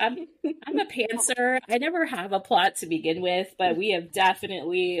know what? I'm a pantser. I never have a plot to begin with, but we have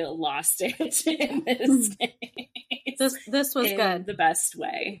definitely lost it in this case. This was good. The best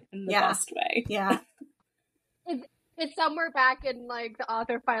way. In the best way. Yeah. It's somewhere back in like the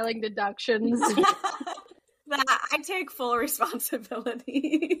author filing deductions. That I take full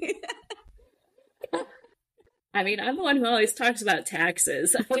responsibility. I mean, I'm the one who always talks about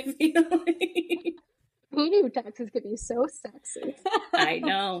taxes. I feel like. Who knew taxes could be so sexy? I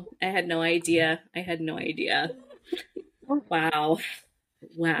know. I had no idea. Wow.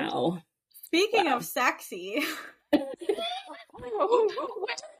 Speaking of sexy,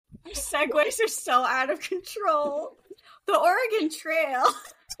 segues are so out of control. The Oregon Trail.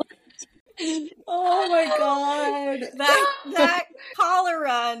 Oh my god. That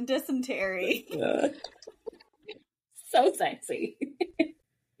cholera and dysentery. So sexy.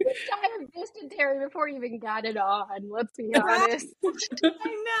 I have dysentery before you even got it on. Let's be honest.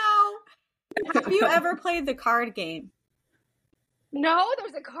 I know. Have you ever played the card game? No,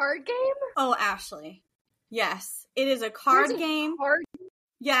 there's a card game? Oh, Ashley. Yes. It is a card game.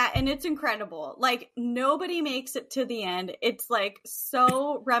 Yeah, and it's incredible. Like, nobody makes it to the end. It's, like,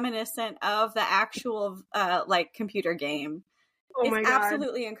 so reminiscent of the actual, computer game. Oh my God. It's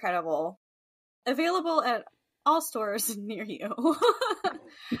absolutely incredible. Available at all stores near you.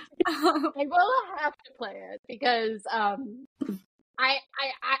 I will have to play it because I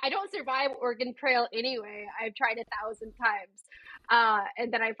don't survive Oregon Trail anyway. I've tried 1,000 times.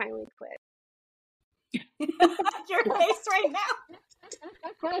 And then I finally quit. Your face right now.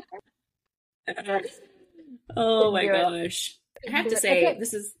 Oh my gosh. I have to say,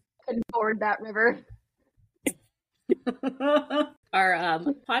 this is... Couldn't board that river. Our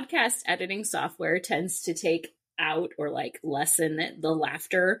podcast editing software tends to take out or like lessen the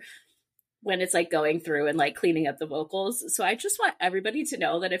laughter when it's like going through and like cleaning up the vocals. So I just want everybody to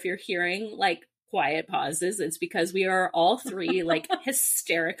know that if you're hearing like quiet pauses, it's because we are all three like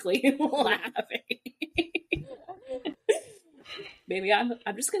hysterically laughing. Maybe I'm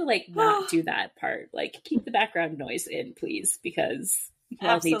just gonna like not do that part. Like keep the background noise in, please, because you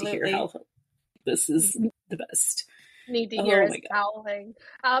all need to hear how this is the best. Need to hear us howling.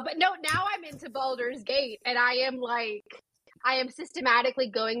 But no, now I'm into Baldur's Gate, and I am systematically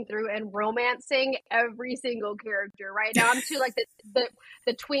going through and romancing every single character. Right now, I'm to like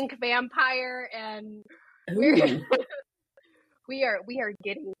the twink vampire, and we we are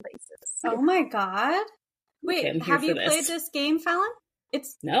getting places. Oh my God. Wait, Okay, have you played this game, Fallon?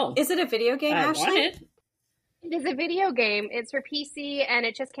 No. Is it a video game, I Ashley? want it. It is a video game. It's for PC and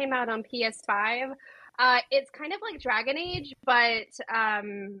it just came out on PS5. It's kind of like Dragon Age, but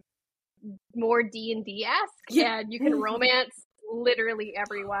more D&D-esque, and you can romance literally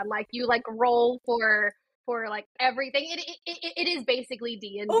everyone. Like you like roll for like everything. It is basically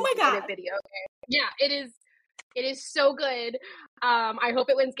D&D Oh my God. in a video game. Yeah, it is so good. I hope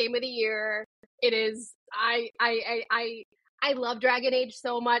it wins Game of the Year. It is. I love Dragon Age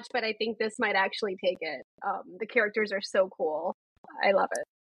so much, but I think this might actually take it. The characters are so cool. I love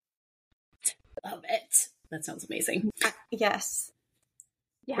it. Love it. That sounds amazing. Yes.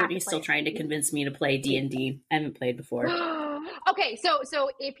 Courtney's still trying to convince me to play D&D. I haven't played before. Okay, so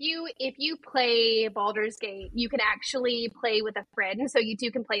if you play Baldur's Gate, you can actually play with a friend, so you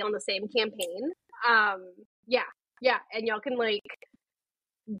two can play on the same campaign. Yeah, and y'all can like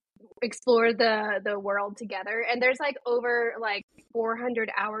explore the world together. And there's like over like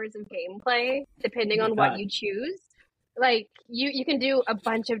 400 hours of gameplay, depending on what you choose. Like you can do a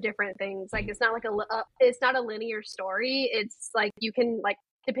bunch of different things. Like it's not like it's not a linear story. It's like you can like,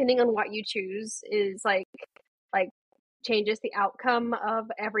 depending on what you choose is like changes the outcome of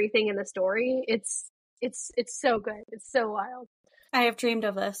everything in the story. It's so good. It's so wild. I have dreamed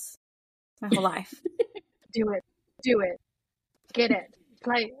of this my whole life. Do it. Get it.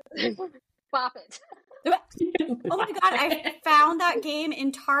 Play it. Bop it. Oh my God, I found that game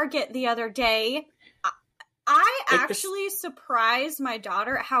in Target the other day. I actually surprised my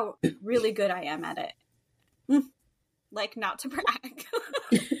daughter at how really good I am at it. Like, not to brag.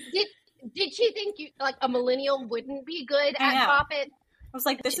 Did she think you like a millennial wouldn't be good at Bop It? I was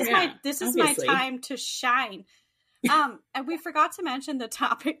like, this is my time to shine. And we forgot to mention the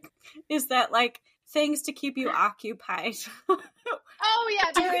topic is that like things to keep you occupied. Oh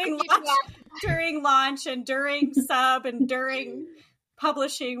yeah, during launch and during sub and during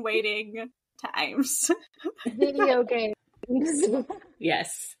publishing waiting times. Video games.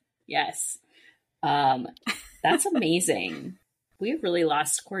 Yes. That's amazing. We really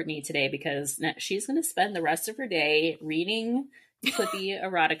lost Courtney today because she's going to spend the rest of her day reading flippy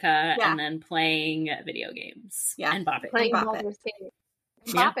erotica and then playing video games. Yeah, and Bop It. Playing Baldur's Gate.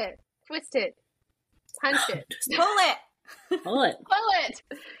 Bop it. Twist it. Punch it. Pull it.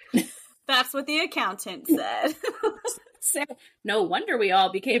 That's what the accountant said. No wonder we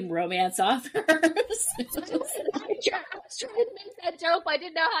all became romance authors. I was trying to make that joke, but I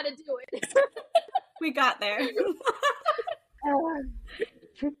didn't know how to do it. We got there.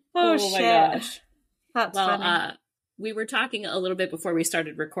 Oh shit. My gosh. That's funny. We were talking a little bit before we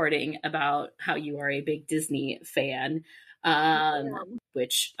started recording about how you are a big Disney fan,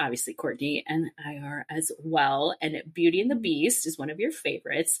 which obviously Courtney and I are as well. And Beauty and the Beast is one of your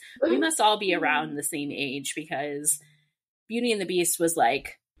favorites. We must all be around the same age because Beauty and the Beast was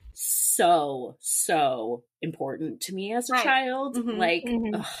like so important to me as a child. Like,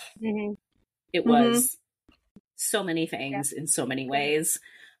 it was so many things in so many ways.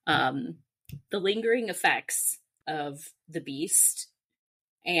 The lingering effects of the Beast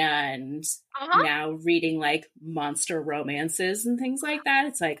and now reading like monster romances and things like that.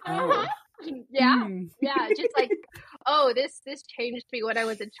 It's like, just like, this changed me when I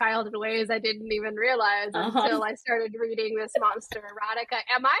was a child in ways I didn't even realize until I started reading this monster erotica.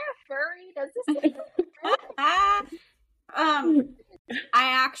 Am I a furry? Does this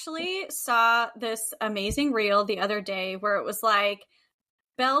I actually saw this amazing reel the other day where it was like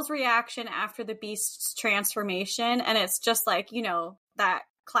Belle's reaction after the Beast's transformation, and it's just like, you know, that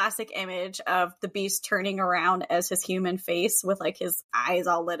classic image of the Beast turning around as his human face with like his eyes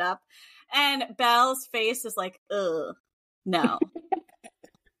all lit up, and Belle's face is like, ugh, no.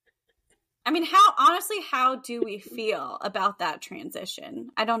 I mean, how do we feel about that transition?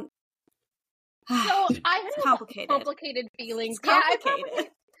 I don't. So I have complicated feelings. It's complicated.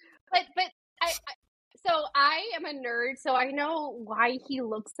 But I am a nerd, so I know why he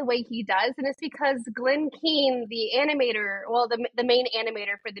looks the way he does, and it's because Glenn Keane, the animator, well, the main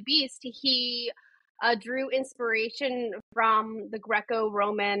animator for the Beast, he drew inspiration from the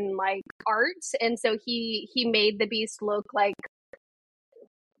Greco-Roman like art, and so he made the Beast look like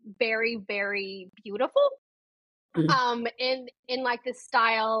very, very beautiful. In like the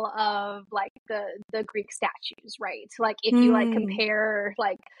style of like the Greek statues, right? Like if you like compare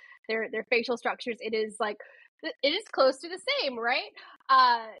like their facial structures, it is close to the same, right?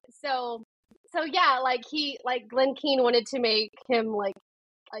 So yeah, like Glenn Keane wanted to make him like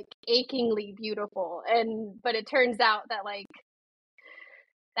achingly beautiful, but it turns out that like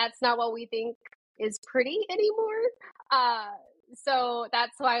that's not what we think is pretty anymore. so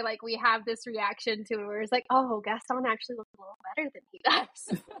that's why like we have this reaction to it where it's like, oh, Gaston actually looks a little better than he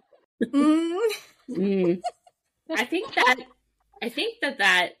does. I think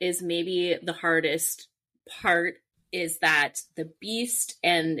that is maybe the hardest part, is that the Beast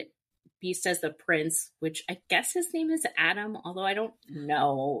and Beast as the prince, which I guess his name is Adam, although I don't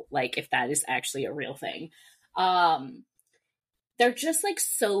know like if that is actually a real thing. They're just like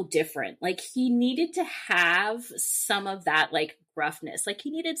so different. Like he needed to have some of that like gruffness. Like he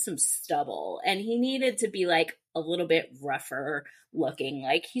needed some stubble, and he needed to be like a little bit rougher looking.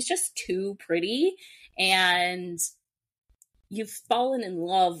 Like he's just too pretty, and you've fallen in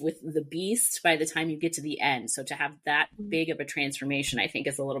love with the Beast by the time you get to the end. So to have that big of a transformation, I think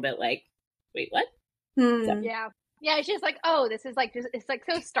is a little bit like, wait, what? Yeah. Yeah, it's just like, oh, this is like, just, it's like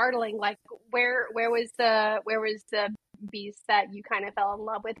so startling. Like, where was the Beast that you kind of fell in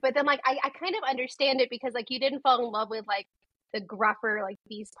love with? But then, like, I kind of understand it, because like you didn't fall in love with like the gruffer like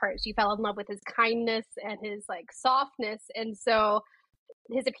Beast parts. You fell in love with his kindness and his like softness, and so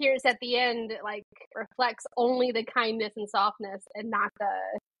his appearance at the end like reflects only the kindness and softness, and not the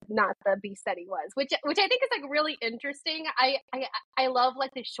Beast that he was, which I think is like really interesting. I love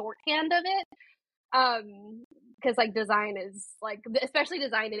like the shorthand of it. Because like design is like, especially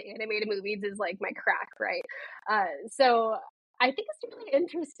design in animated movies, is like my crack, right? So I think it's really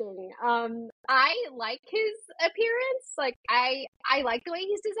interesting. I like his appearance. Like I like the way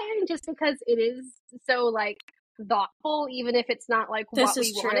he's designed, just because it is so like thoughtful, even if it's not like what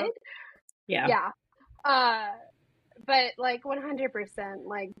we wanted. Yeah. But like 100%,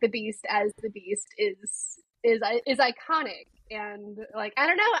 like the Beast as the Beast is iconic. And like, I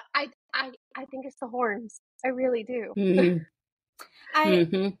don't know, I think it's the horns. I really do.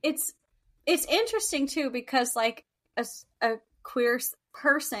 It's interesting too, because like as a queer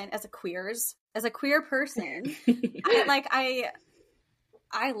person, as a queer person,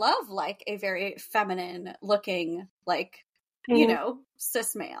 I love like a very feminine looking, like, you know,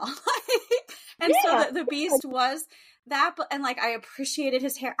 cis male. And so the Beast was that, and like I appreciated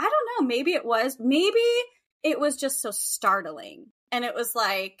his hair. I don't know, maybe it was just so startling, and it was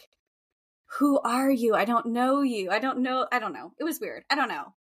like, who are you? I don't know you. I don't know. It was weird. I don't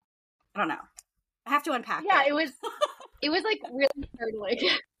know. I have to unpack it. It was like really startling.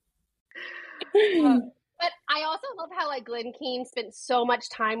 But I also love how like Glenn Keane spent so much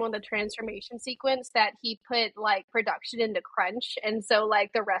time on the transformation sequence that he put like production into crunch, and so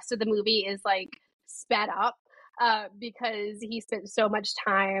like the rest of the movie is like sped up. Because he spent so much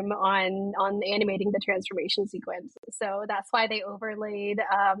time on animating the transformation sequence, so that's why they overlaid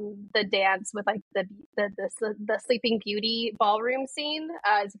the dance with like the Sleeping Beauty ballroom scene,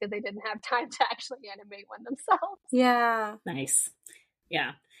 is because they didn't have time to actually animate one themselves. Yeah, nice.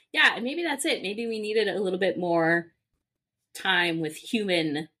 Yeah, and maybe that's it. Maybe we needed a little bit more time with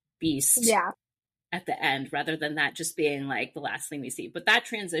human Beast. Yeah. At the end, rather than that just being like the last thing we see. But that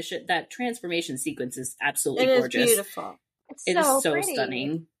transformation sequence is absolutely gorgeous. It is beautiful. It is so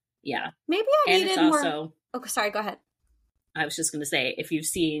stunning. Yeah. Maybe I needed more. Oh, sorry, go ahead. I was just going to say, if you've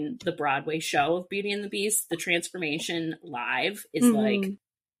seen the Broadway show of Beauty and the Beast, the transformation live is like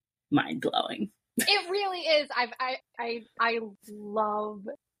mind blowing. It really is. I love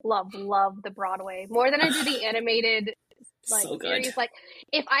the Broadway more than I do the animated like so series. Like,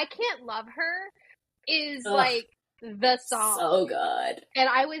 if I Can't Love Her is like the song. So good. And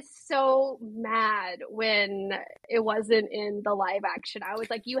I was so mad when it wasn't in the live action. I was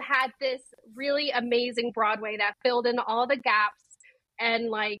like, you had this really amazing Broadway that filled in all the gaps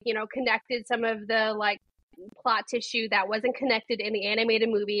and like, you know, connected some of the like plot tissue that wasn't connected in the animated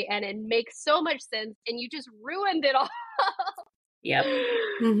movie, and it makes so much sense, and you just ruined it all. Yep.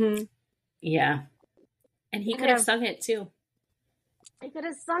 Yeah. And he could have sung it too. I could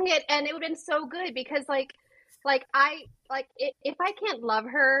have sung it, and it would have been so good, because if I Can't Love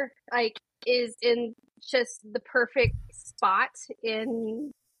Her like is in just the perfect spot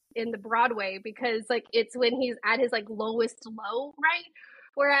in the Broadway, because like it's when he's at his like lowest low, right?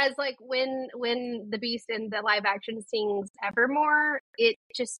 Whereas like when the Beast in the live action sings Evermore, it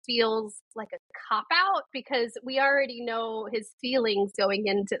just feels like a cop out, because we already know his feelings going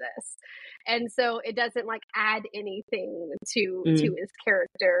into this. And so it doesn't like add anything to his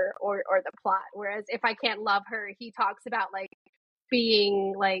character or the plot. Whereas If I Can't Love Her, he talks about like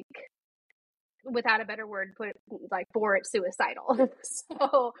being like, without a better word, put like bored suicidal.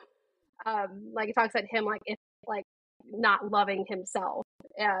 So like it talks about him like if like not loving himself,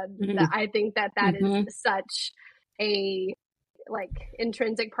 and I think that is such a like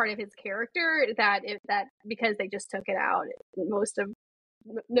intrinsic part of his character that because they just took it out, most of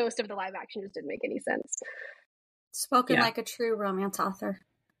the live action just didn't make any sense. Spoken like a true romance author.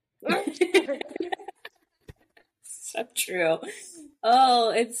 So true.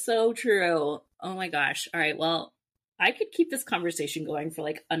 Oh, it's so true. Oh my gosh. All right. Well, I could keep this conversation going for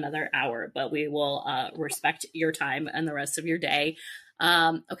like another hour, but we will respect your time and the rest of your day.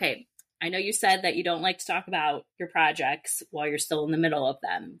 Okay. I know you said that you don't like to talk about your projects while you're still in the middle of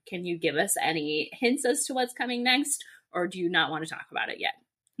them. Can you give us any hints as to what's coming next, or do you not want to talk about it yet?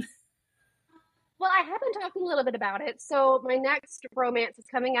 Well, I have been talking a little bit about it. So my next romance is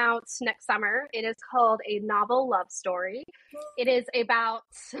coming out next summer. It is called A Novel Love Story. It is about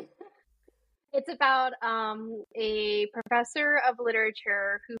a professor of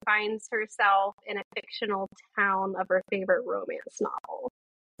literature who finds herself in a fictional town of her favorite romance novel.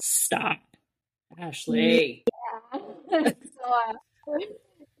 Stop, Ashley. Yeah. So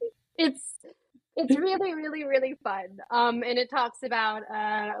it's really, really, really fun. And it talks about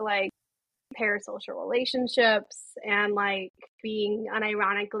like parasocial relationships and like being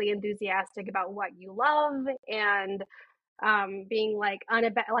unironically enthusiastic about what you love, and being like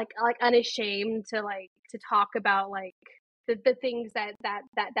unashamed to talk about like the things that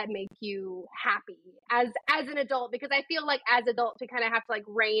make you happy as an adult, because I feel like as adults we kind of have to like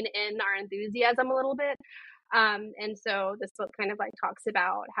rein in our enthusiasm a little bit. And so this book kind of like talks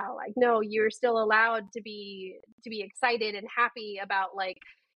about how like, no, you're still allowed to be excited and happy about like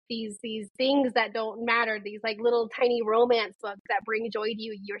these things that don't matter, these like little tiny romance books that bring joy to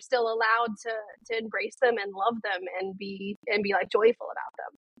you. You're still allowed to embrace them and love them and be like joyful about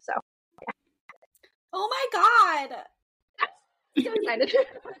them. So yeah. Oh my God. So excited.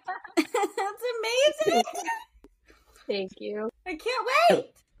 That's amazing. Thank you. I can't wait.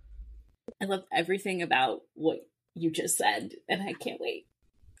 I love everything about what you just said, and I can't wait.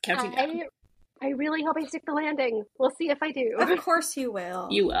 Counting down. I really hope I stick the landing. We'll see if I do. Of course you will.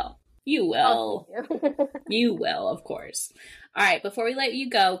 You will. You will. Oh, you will, of course. All right. Before we let you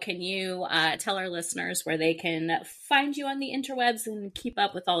go, can you tell our listeners where they can find you on the interwebs and keep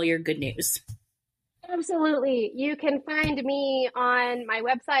up with all your good news? Absolutely. You can find me on my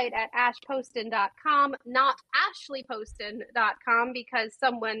website at ashposton.com, not ashleyposton.com, because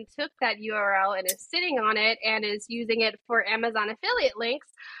someone took that URL and is sitting on it and is using it for Amazon affiliate links.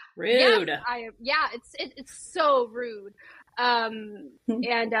 Rude. Yes, it's so rude. And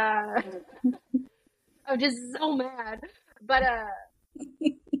I'm just so mad. But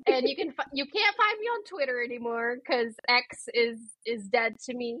and you can't find me on Twitter anymore because X is dead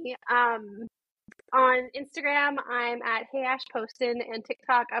to me. On Instagram, I'm at Hey Ash Poston, and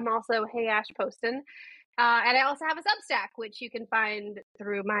TikTok, I'm also Hey Ash Poston. And I also have a Substack, which you can find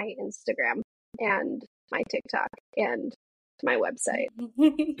through my Instagram and my TikTok and my website.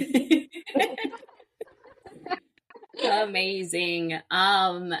 Amazing.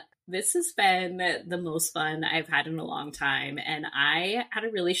 This has been the most fun I've had in a long time, and I had a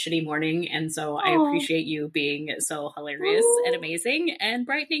really shitty morning, and so I appreciate you being so hilarious and amazing and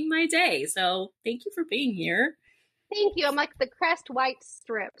brightening my day. So thank you for being here. Thank you. I'm like the Crest White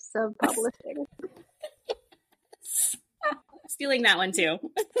strips of publishing. Stealing that one too.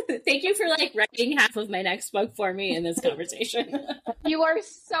 Thank you for like writing half of my next book for me in this conversation. You are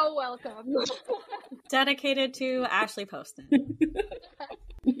so welcome. Dedicated to Ashley Poston.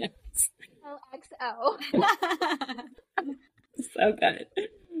 Yes. LXO. So good.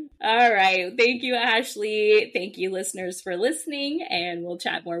 All right. Thank you, Ashley. Thank you, listeners, for listening, and we'll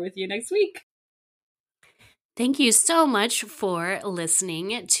chat more with you next week. Thank you so much for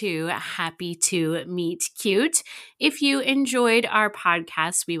listening to Happy to Meet Cute. If you enjoyed our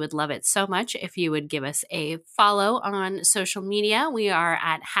podcast, we would love it so much if you would give us a follow on social media. We are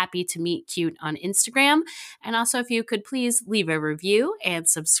at Happy to Meet Cute on Instagram. And also, if you could please leave a review and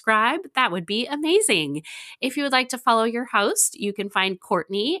subscribe, that would be amazing. If you would like to follow your host, you can find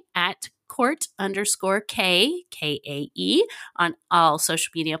Courtney at Court_K, Kae, on all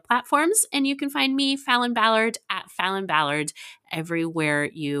social media platforms. And you can find me, Fallon Ballard, at Fallon Ballard, everywhere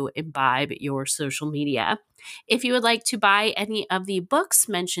you imbibe your social media. If you would like to buy any of the books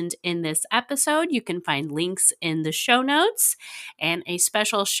mentioned in this episode, you can find links in the show notes. And a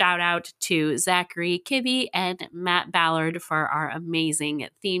special shout out to Zachary Kibbe and Matt Ballard for our amazing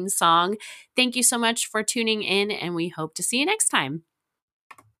theme song. Thank you so much for tuning in, and we hope to see you next time.